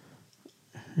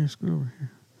 Here, scoot over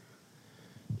here.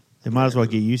 They might as well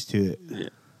get used to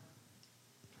it.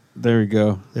 There we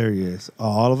go. There he is.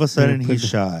 All of a sudden, Here, put he's the-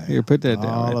 shy. here, put that down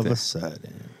All right of there. a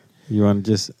sudden. You want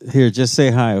to just say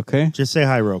hi, okay? Just say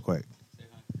hi real quick.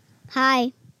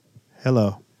 Hi.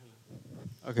 Hello.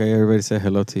 Okay, everybody say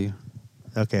hello to you.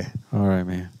 Okay. All right,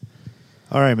 man.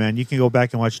 All right, man. You can go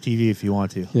back and watch TV if you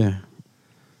want to. Yeah.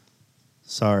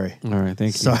 Sorry. All right.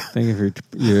 Thank you. So- Thank you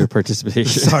for your participation.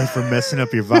 Sorry for messing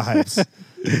up your vibes.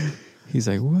 He's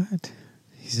like, what?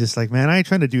 He's just like, man, I ain't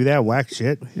trying to do that whack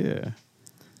shit. Yeah.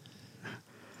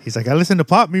 He's like, I listen to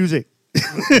pop music.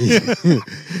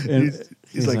 And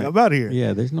He's like, I'm out here.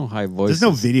 Yeah, there's no high voice. There's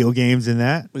no video games in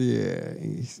that. Yeah,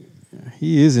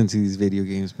 he is into these video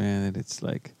games, man, and it's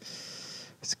like,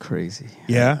 it's crazy.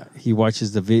 Yeah? He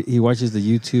watches the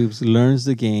YouTubes, learns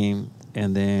the game,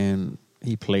 and then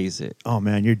he plays it. Oh,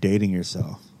 man, you're dating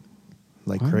yourself.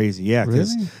 Like What? crazy. Yeah,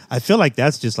 because Really? I feel like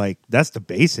that's just like, that's the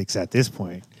basics at this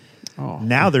point. Oh,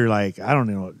 Now they're like, I don't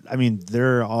know. I mean,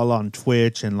 they're all on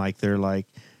Twitch and like, they're like,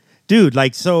 dude,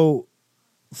 like, so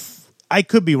I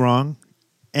could be wrong.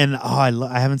 And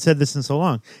I haven't said this in so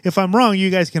long. If I'm wrong, you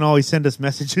guys can always send us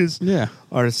messages. Yeah.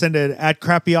 Or send it at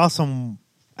Crappy Awesome.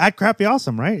 At Crappy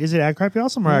Awesome, right? Is it at Crappy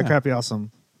Awesome or at Yeah. Crappy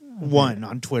Awesome 1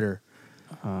 on Twitter?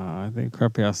 I think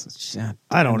Crappy House. Shit.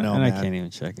 I don't know, and I man. can't even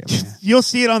check it, man. You'll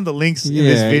see it on the links in Yeah,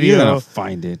 this you're video gonna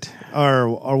find it.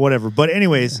 or whatever. But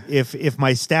anyways, if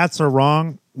my stats are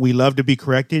wrong, we love to be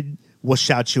corrected. We'll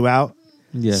shout you out.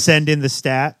 Yes. Send in the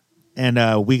stat,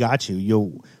 and we got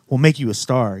you. We'll make you a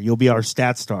star. You'll be our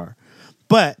stat star.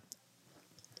 But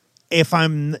if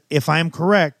I'm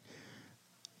correct,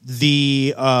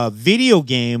 the video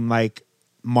game like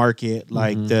market,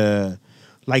 like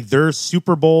their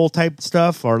Super Bowl type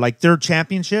stuff or like their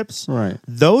championships, Right.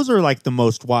 those are like the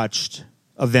most watched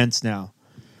events now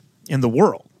in the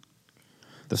world.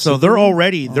 So they're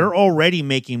already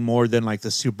making more than like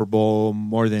the Super Bowl,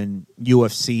 more than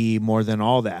UFC, more than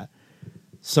all that.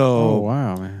 So Oh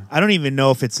wow, man! I don't even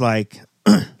know if it's like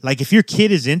like if your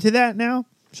kid is into that now.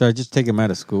 Should I just take him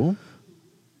out of school?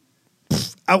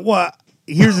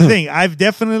 Here's the thing. I've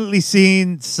definitely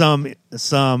seen some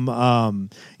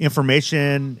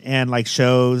information and like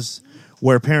shows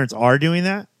where parents are doing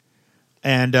that,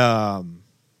 and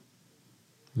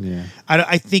Yeah.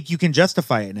 I think you can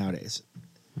justify it nowadays.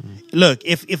 Look,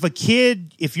 if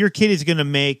your kid is going to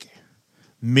make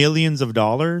millions of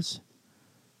dollars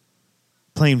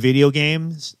playing video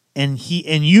games, and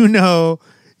you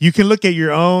can look at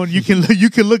your own, you can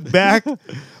look back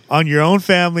on your own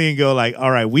family and go like,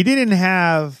 all right,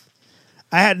 I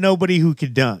had nobody who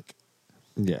could dunk,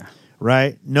 Yeah.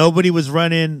 right? Nobody was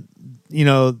running,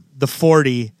 the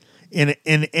 40 in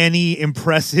any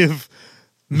impressive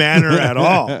manner at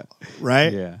all,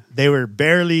 right? Yeah. They were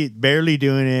barely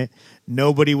doing it.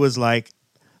 Nobody was like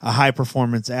a high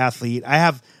performance athlete. I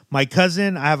have a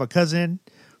cousin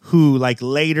who like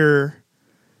later,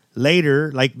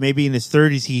 like maybe in his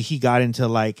 30s, he got into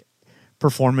like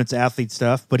performance athlete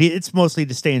stuff, but it's mostly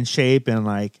to stay in shape and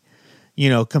like,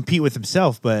 compete with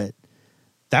himself. But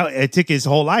it took his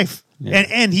whole life. Yeah.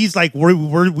 And he's like,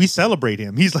 we celebrate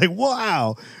him. He's like,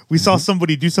 wow, we saw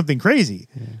somebody do something crazy.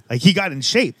 Yeah. Like he got in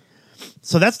shape.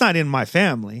 So that's not in my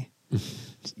family.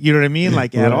 You know what I mean?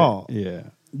 Like at all. Yeah.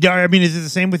 Yeah. I mean, is it the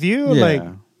same with you?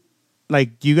 Yeah.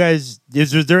 Like you guys,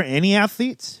 is there any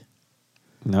athletes?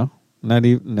 No. Not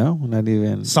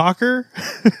even. Soccer?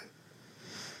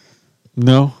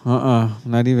 No.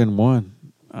 Not even one.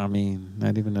 I mean,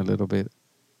 not even a little bit.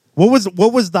 What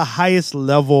was the highest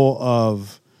level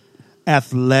of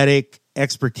athletic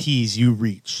expertise you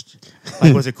reached?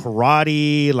 Like, was it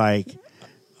karate? Like,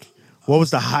 what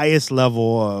was the highest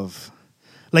level of,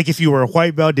 like, if you were a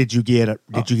white belt, did you get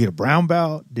a brown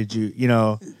belt? Did you,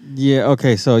 Yeah.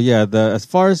 Okay. So yeah, as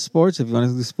far as sports, if you want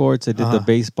to do sports, I did the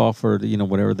baseball for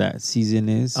whatever that season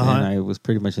is, and I was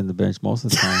pretty much in the bench most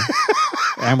of the time.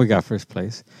 And we got first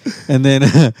place, and then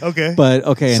okay, but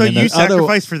okay. So and then you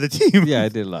sacrificed for the team. Yeah, I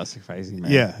did a lot of sacrificing,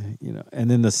 man. Yeah, and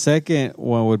then the second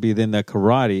one would be then the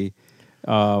karate.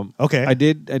 Okay, I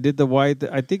did the white.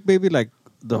 I think maybe like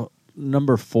the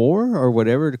number 4 or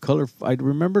whatever the color. I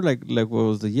remember like what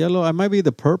was the yellow. I might be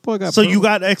the purple. I got so purple. you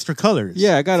got extra colors.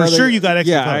 Yeah, I got for sure. You got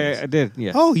extra colors. Yeah, I did.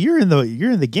 Yeah. Oh, you're in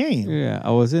the game. Yeah,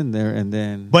 I was in there, and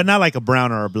then but not like a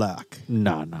brown or a black.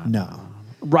 No.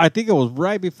 I think it was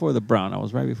right before the brown. I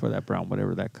was right before that brown,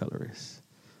 whatever that color is.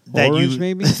 That orange,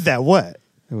 maybe. That what?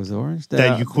 It was orange.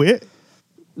 That you quit?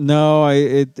 No,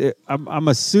 I'm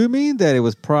assuming that it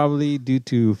was probably due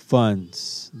to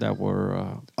funds that were.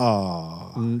 Oh,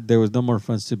 There was no more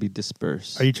funds to be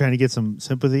dispersed. Are you trying to get some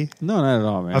sympathy? No, not at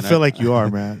all, man. I feel like you are,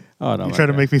 man. Oh, no, You're my trying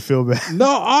to bad. make me feel bad.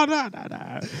 No,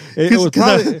 no. It was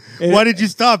probably, Why did you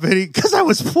stop, Eddie? Because I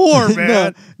was poor,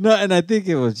 man. no, and I think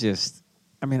it was just.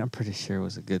 I mean, I'm pretty sure it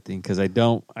was a good thing because I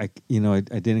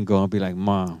didn't go and be like,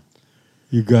 Mom,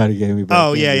 you gotta get me back.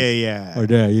 Oh, in yeah, this. yeah, yeah. Or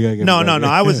Dad, you gotta get me back in.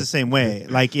 I was the same way.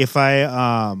 Like if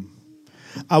I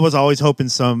was always hoping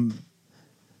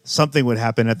something would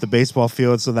happen at the baseball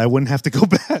field so that I wouldn't have to go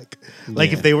back. Like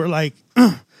Yeah. if they were like,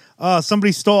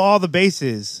 somebody stole all the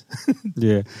bases,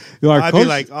 Yeah, our I'd coach, be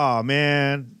like, oh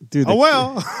man, Dude, oh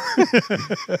well.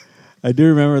 I do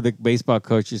remember the baseball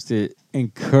coach used to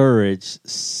encourage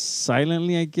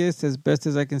silently, I guess, as best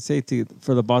as I can say,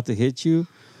 for the ball to hit you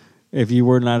if you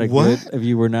were not a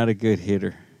good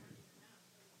hitter.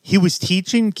 He was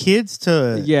teaching kids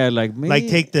to Yeah, like me,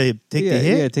 take the hit.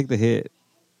 Yeah, take the hit.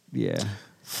 Yeah,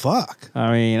 Fuck.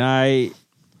 I mean,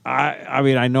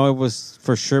 I know it was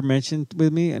for sure mentioned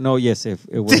with me. No, yes, if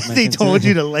it was, They told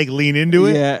you to like lean into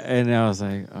it. Yeah, and I was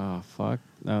like, oh fuck.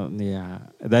 No, yeah,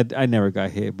 that I never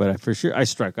got hit, but for sure I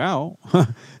struck out.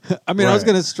 I mean, I was Right.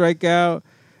 gonna strike out.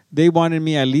 They wanted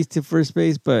me at least to first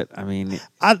base, but I mean,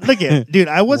 Dude,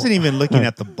 I wasn't even looking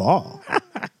at the ball.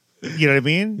 You know what I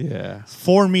mean? yeah,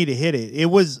 For me to hit it, it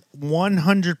was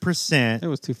 100%. it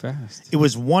was too fast. It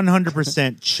was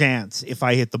 100% chance if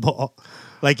I hit the ball.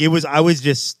 Like I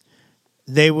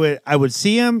would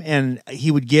see him and he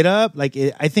would get up. Like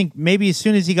I think maybe as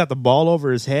soon as he got the ball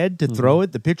over his head to throw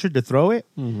it, the pitcher to throw it,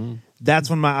 that's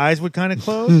when my eyes would kind of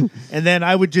close. And then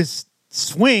I would just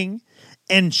swing.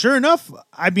 And sure enough,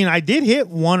 I mean, I did hit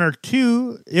one or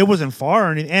two. It wasn't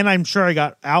far. And I'm sure I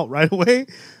got out right away,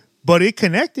 but it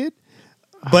connected.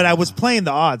 But I was playing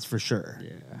the odds for sure.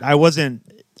 Yeah. I was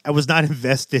not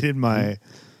invested in my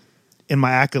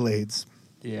accolades.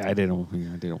 Yeah, I didn't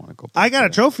want to go. I got a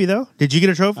trophy though. Did you get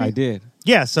a trophy? I did.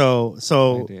 Yeah. So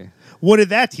I did. what did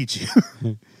that teach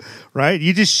you? Right?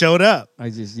 You just showed up, I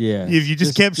just If you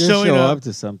just kept showing show up. up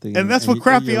to something, and that's what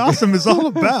Crappy Awesome is all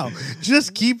about.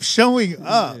 Just keep showing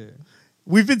up. Yeah.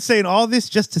 We've been saying all this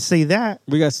just to say that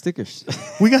We got stickers.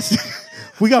 we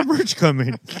got merch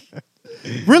coming.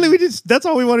 Really, that's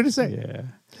all we wanted to say. Yeah.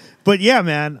 But yeah,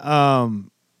 man,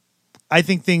 I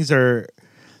think things are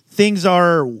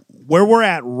where we're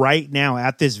at right now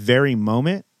at this very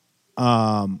moment.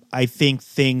 I think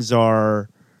things are,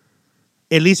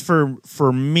 at least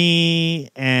for me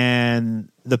and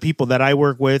the people that I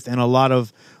work with and a lot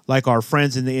of like our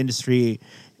friends in the industry,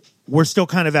 we're still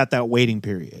kind of at that waiting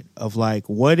period of like,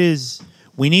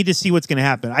 we need to see what's going to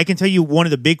happen. I can tell you one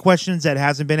of the big questions that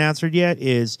hasn't been answered yet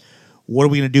is, what are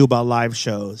we going to do about live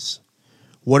shows?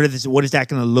 What is that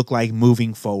going to look like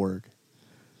moving forward?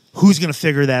 Who's going to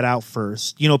figure that out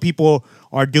first? You know, people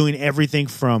are doing everything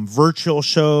from virtual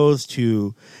shows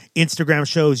to Instagram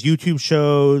shows, YouTube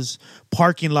shows,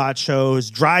 parking lot shows,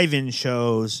 drive-in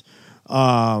shows,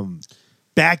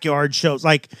 backyard shows.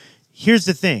 Like, here's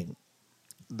the thing.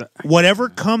 Whatever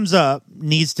comes up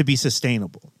needs to be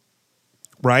sustainable,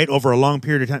 right? Over a long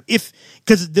period of time.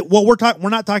 Because what we're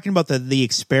not talking about the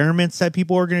experiments that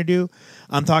people are going to do.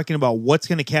 I'm talking about what's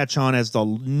going to catch on as the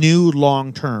new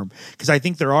long term. Because I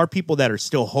think there are people that are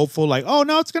still hopeful, like, oh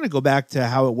no, it's going to go back to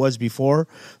how it was before,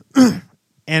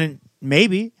 and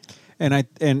maybe.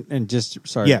 And just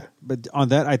sorry, Yeah. But on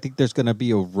that, I think there's going to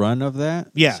be a run of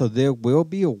that. Yeah. So there will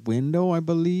be a window, I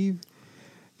believe.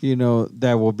 You know,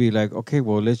 that will be like, okay,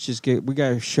 well, we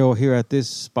got a show here at this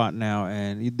spot now,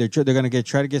 and they're going to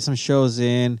try to get some shows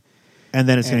in. And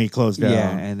then it's going to get closed down. Yeah,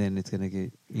 and then it's going to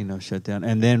get, shut down.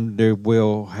 And then there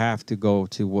will have to go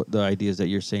to what the ideas that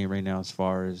you're saying right now as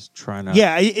far as trying to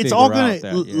it's all going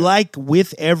to, like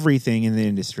with everything in the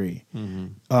industry,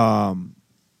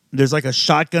 there's like a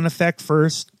shotgun effect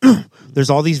first. There's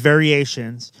all these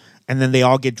variations, and then they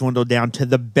all get dwindled down to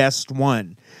the best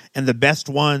one. And the best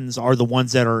ones are the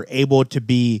ones that are able to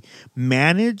be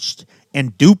managed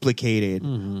and duplicated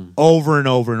over and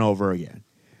over and over again.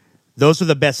 Those are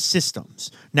the best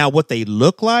systems. Now, what they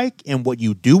look like and what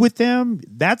you do with them,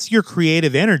 that's your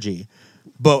creative energy.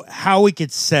 But how it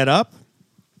gets set up,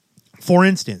 for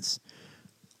instance,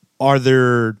 are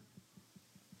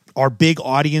big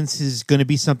audiences going to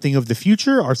be something of the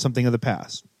future or something of the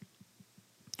past?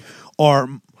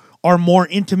 Are more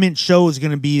intimate shows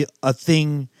going to be a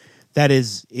thing that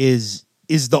is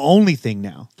the only thing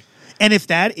now? And if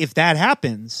that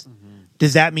happens,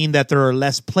 does that mean that there are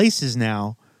less places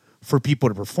now for people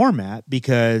to perform at?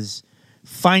 Because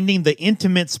finding the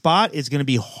intimate spot is going to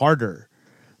be harder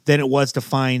than it was to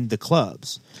find the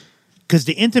clubs. Because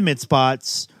the intimate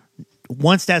spots,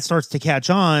 once that starts to catch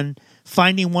on,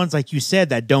 finding ones like you said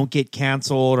that don't get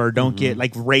canceled or don't get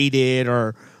like rated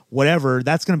or whatever,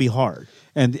 that's going to be hard.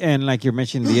 And like you're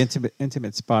mentioning, the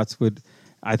intimate spots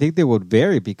I think they would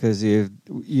vary, because if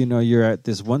you're at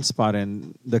this one spot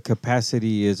and the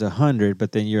capacity is 100,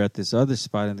 but then you're at this other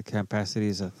spot and the capacity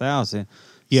is 1,000.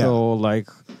 Yeah. So like,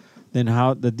 then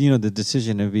how the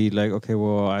decision to be like, okay,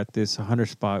 well, at this 100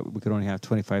 spot we could only have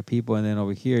 25 people, and then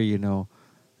over here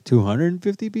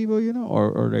 250 people,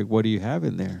 or like, what do you have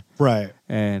in there? Right.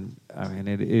 And I mean,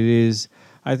 it is.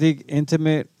 I think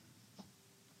intimate.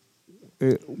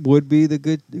 It would be the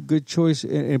good choice,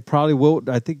 and it probably will.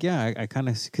 I think, I kind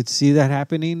of could see that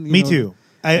happening. Me too.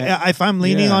 If I'm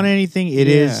leaning on anything, it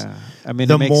is. I mean,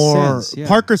 the it makes more sense. Yeah.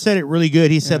 Parker said it really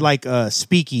good. He said like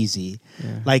speakeasy,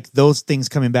 like those things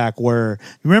coming back. Where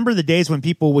remember the days when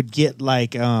people would get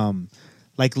like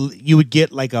you would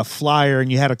get like a flyer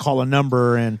and you had to call a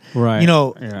number and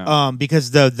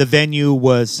because the venue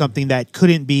was something that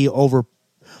couldn't be over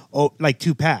like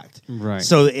too packed. Right.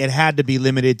 So it had to be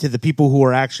limited to the people who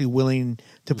are actually willing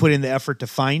to put in the effort to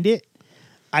find it.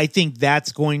 I think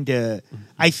that's going to,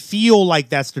 I feel like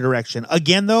that's the direction.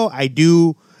 Again, though, I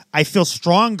feel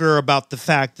stronger about the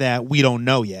fact that we don't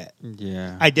know yet.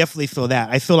 Yeah. I definitely feel that.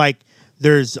 I feel like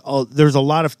there's a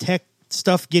lot of tech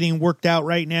stuff getting worked out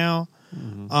right now.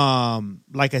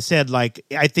 Mm-hmm. Like I said, like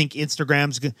I think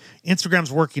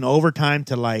Instagram's working overtime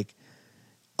to like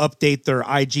update their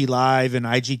IG Live and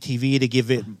IGTV to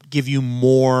give you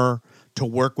more to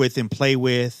work with and play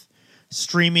with.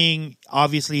 Streaming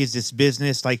obviously is this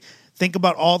business. Like, think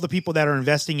about all the people that are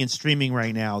investing in streaming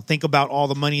right now. Think about all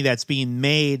the money that's being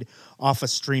made off of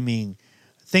streaming.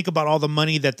 Think about all the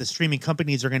money that the streaming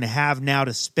companies are going to have now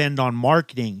to spend on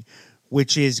marketing,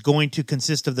 which is going to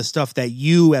consist of the stuff that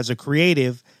you as a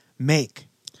creative make.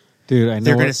 Dude, I know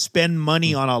they're going to spend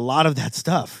money on a lot of that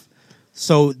stuff.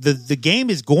 So the game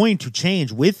is going to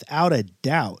change without a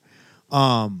doubt.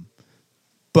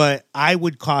 But I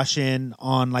would caution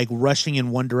on like rushing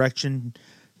in one direction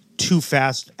too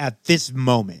fast at this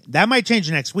moment. That might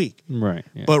change next week. Right.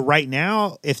 Yeah. But right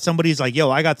now, if somebody's like, yo,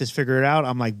 I got this figured out,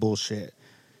 I'm like, bullshit.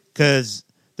 Because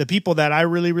the people that I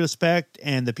really respect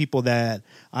and the people that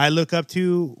I look up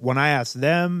to, when I ask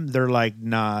them, they're like,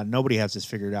 nah, nobody has this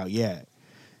figured out yet.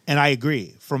 And I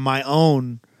agree. From my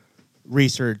own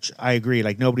research, I agree.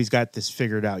 Like, nobody's got this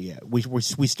figured out yet. We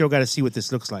still got to see what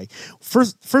this looks like.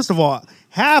 First of all,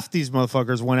 half these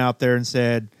motherfuckers went out there and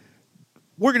said,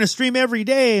 we're going to stream every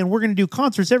day and we're going to do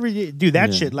concerts every day. Dude,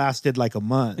 that shit lasted like a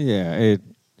month. Yeah.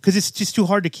 Because it's just too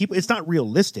hard to keep. It's not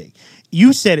realistic.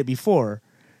 You said it before.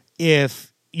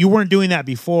 If you weren't doing that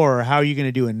before, how are you going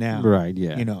to do it now? Right,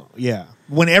 yeah.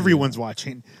 When everyone's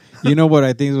watching. You know what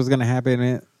I think was going to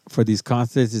happen for these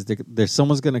concerts is there's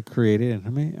someone's going to create it,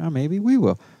 and maybe we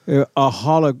will. You know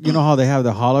how they have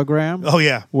the hologram? Oh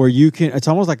yeah, where you can. It's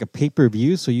almost like a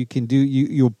pay-per-view, so you can do.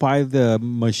 You'll buy the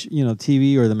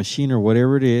TV or the machine or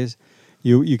whatever it is.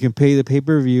 You can pay the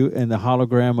pay-per-view, and the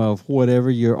hologram of whatever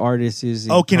your artist is.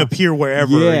 Can appear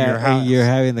wherever. Yeah, in your house. And you're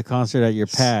having the concert at your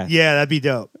pad. Yeah, that'd be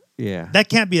dope. Yeah, that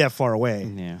can't be that far away.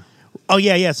 Yeah. Oh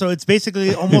yeah. So it's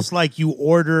basically almost like you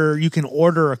can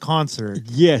order a concert.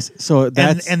 Yes. So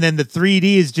that's and then the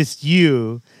 3D is just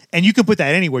you, and you can put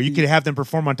that anywhere. You could have them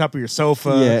perform on top of your sofa.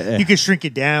 Yeah. You can shrink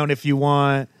it down if you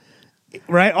want.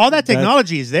 Right, all that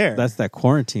technology is there. That's that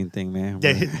quarantine thing, man.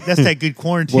 That's that good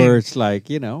quarantine where it's like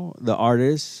the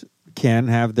artists can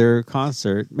have their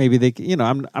concert. Maybe they,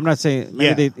 I'm not saying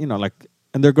maybe they, like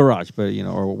in their garage, but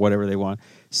or whatever they want,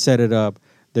 set it up.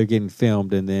 They're getting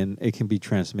filmed, and then it can be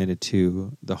transmitted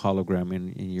to the hologram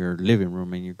in your living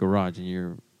room, in your garage, in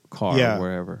your car, or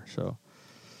wherever. So,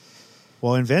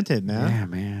 well, invent it, man. Yeah,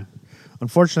 man.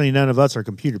 Unfortunately, none of us are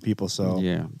computer people, so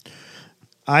yeah.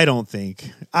 I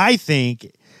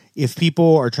think if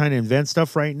people are trying to invent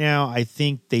stuff right now, I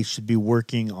think they should be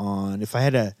working on. If I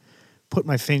had to put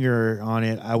my finger on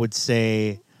it, I would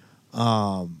say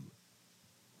because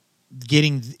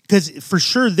for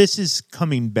sure this is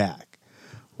coming back.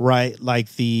 Right, like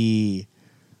the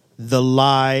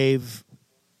live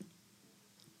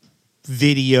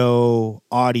video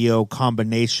audio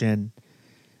combination,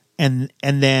 and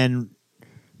then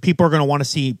people are going to want to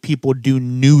see people do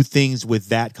new things with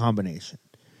that combination.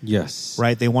 Yes,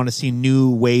 right. They want to see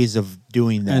new ways of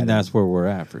doing that, and that's where we're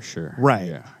at for sure. Right,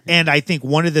 yeah. And I think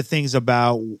one of the things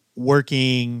about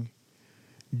working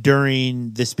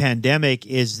during this pandemic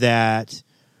is that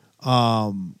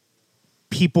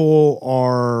people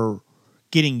are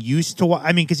getting used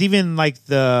to because even like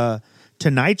the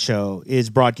Tonight Show is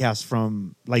broadcast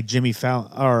from like Jimmy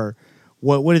Fallon or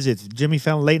what is it? Jimmy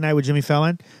Fallon, Late Night with Jimmy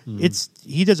Fallon. Mm.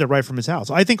 He does it right from his house.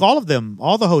 I think all of them,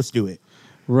 all the hosts do it.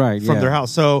 Right, from yeah. their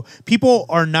house. So people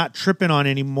are not tripping on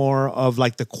anymore of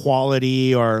like the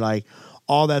quality or like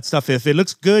all that stuff. If it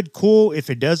looks good, cool. If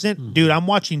it doesn't, dude, I'm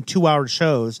watching 2-hour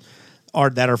shows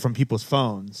that are from people's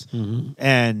phones,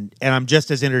 and I'm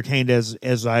just as entertained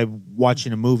as I'm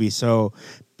watching a movie. So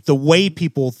the way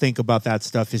people think about that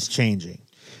stuff is changing.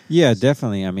 Yeah,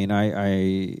 definitely. I mean,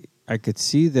 I could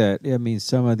see that. I mean,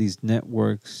 some of these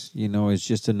networks, it's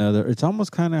just another. It's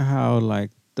almost kind of how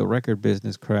like the record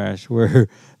business crashed, where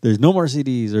there's no more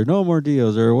CDs or no more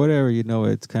deals or whatever.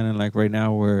 It's kind of like right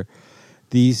now where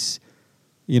these,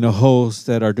 hosts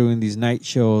that are doing these night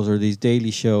shows or these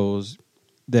daily shows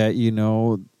that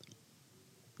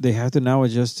they have to now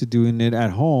adjust to doing it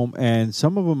at home, and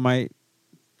some of them might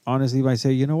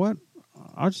say, you know what,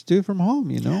 I'll just do it from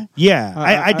home. Yeah,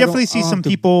 I definitely see some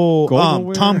people.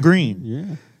 Tom Green.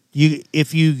 Yeah.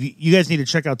 You guys need to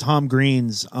check out Tom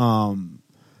Green's he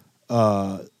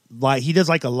does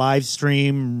like a live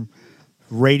stream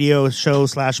radio show /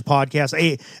 podcast.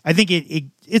 I think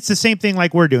it's the same thing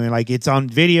like we're doing. Like it's on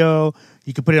video,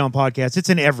 you can put it on podcast. It's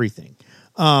in everything.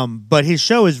 But his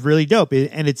show is really dope,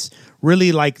 and it's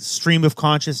really like stream of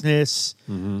consciousness.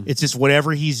 It's just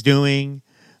whatever he's doing.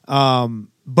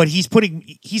 But he's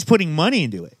putting money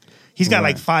into it. He's got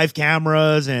like 5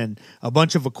 cameras and a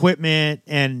bunch of equipment,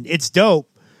 and it's dope.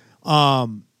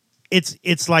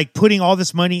 It's like putting all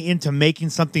this money into making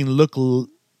something look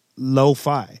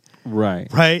lo-fi.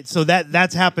 Right. So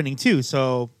that's happening too.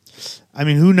 So, I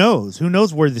mean, who knows? Who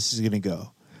knows where this is going to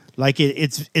go? Like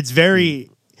it's very.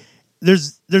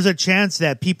 There's a chance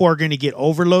that people are going to get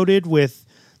overloaded with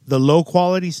the low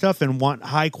quality stuff and want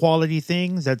high quality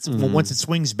things. That's once it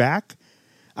swings back,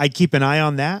 I'd keep an eye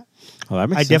on that. Well, that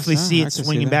makes I sense. definitely see it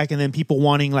swinging back, and then people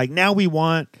wanting like now we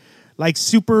want like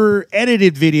super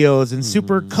edited videos and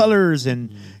super colors,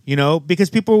 and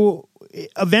because people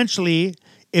eventually,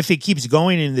 if it keeps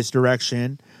going in this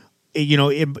direction,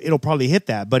 it'll probably hit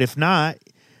that. But if not,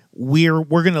 we're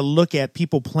going to look at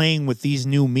people playing with these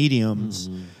new mediums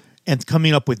and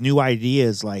coming up with new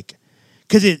ideas, like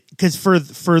because for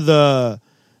the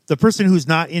person who's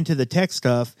not into the tech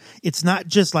stuff, it's not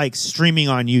just like streaming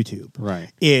on YouTube.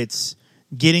 Right. It's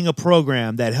getting a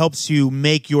program that helps you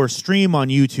make your stream on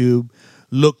YouTube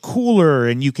look cooler,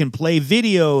 and you can play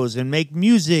videos and make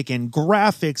music and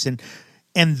graphics,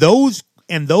 and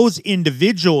those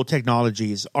individual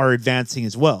technologies are advancing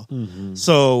as well.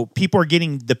 So people are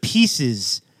getting the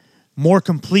pieces more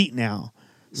complete now.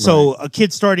 So a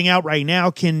kid starting out right now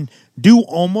can do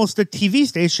almost a TV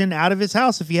station out of his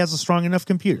house if he has a strong enough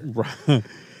computer. Right.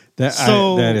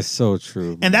 That is so true.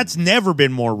 Man. And that's never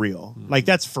been more real. Like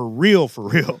that's for real.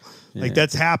 Like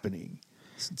that's happening.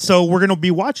 So we're going to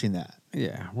be watching that.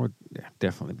 Yeah, we'll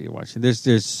definitely be watching.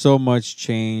 There's so much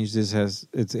change.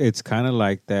 It's kind of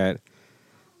like that.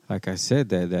 Like I said,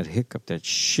 that hiccup, that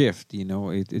shift.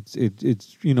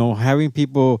 It's having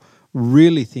people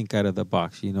really think out of the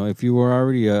box. If you were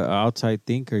already an outside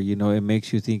thinker, it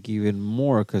makes you think even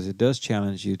more, because it does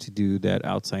challenge you to do that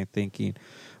outside thinking.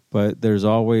 But there's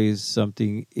always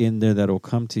something in there that'll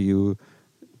come to you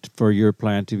for your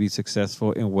plan to be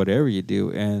successful in whatever you do.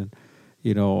 And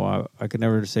I can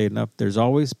never say enough. There's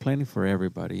always plenty for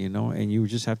everybody, and you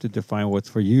just have to define what's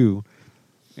for you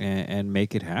and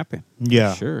make it happen.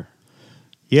 Yeah, sure.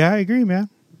 Yeah, I agree, man.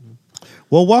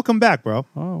 Well, welcome back, bro.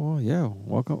 Oh, well, yeah.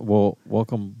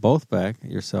 Welcome both back.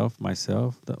 Yourself,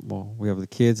 myself. We have the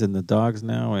kids and the dogs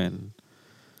now, and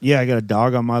yeah, I got a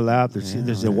dog on my lap.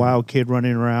 There's a wild kid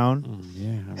running around.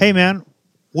 Yeah. Hey, man,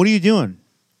 what are you doing?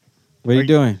 What are you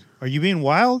doing? Are you being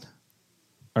wild?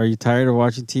 Are you tired of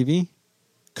watching TV?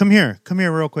 Come here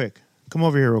real quick. Come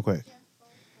over here real quick.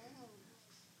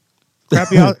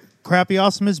 Crappy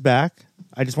Awesome is back.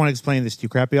 I just want to explain this to you.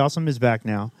 Crappy Awesome is back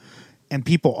now. And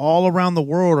people all around the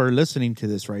world are listening to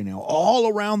this right now. All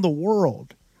around the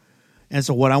world. And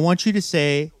so what I want you to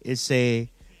say is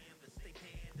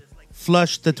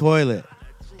flush the toilet.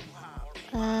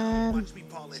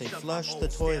 Say flush the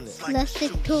toilet. Flush the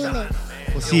toilet.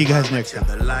 We'll see you guys next time.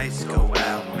 Till the lights go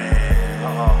out,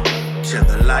 man. Till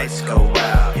the lights go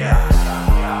out. Yeah.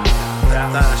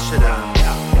 Thought I should have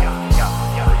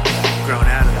grown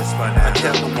out of this by now. I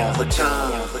tell them all the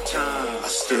time. I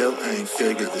still ain't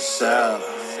figured this out.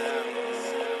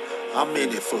 I'm in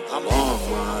it for the long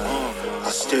run. I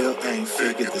still ain't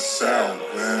figured this out,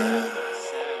 man.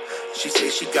 She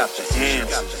said she got the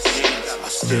answers. I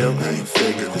still ain't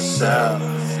figured this out.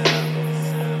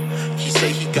 He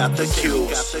say he got the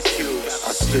cures.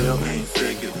 I still ain't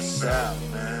figured this out,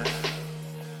 man.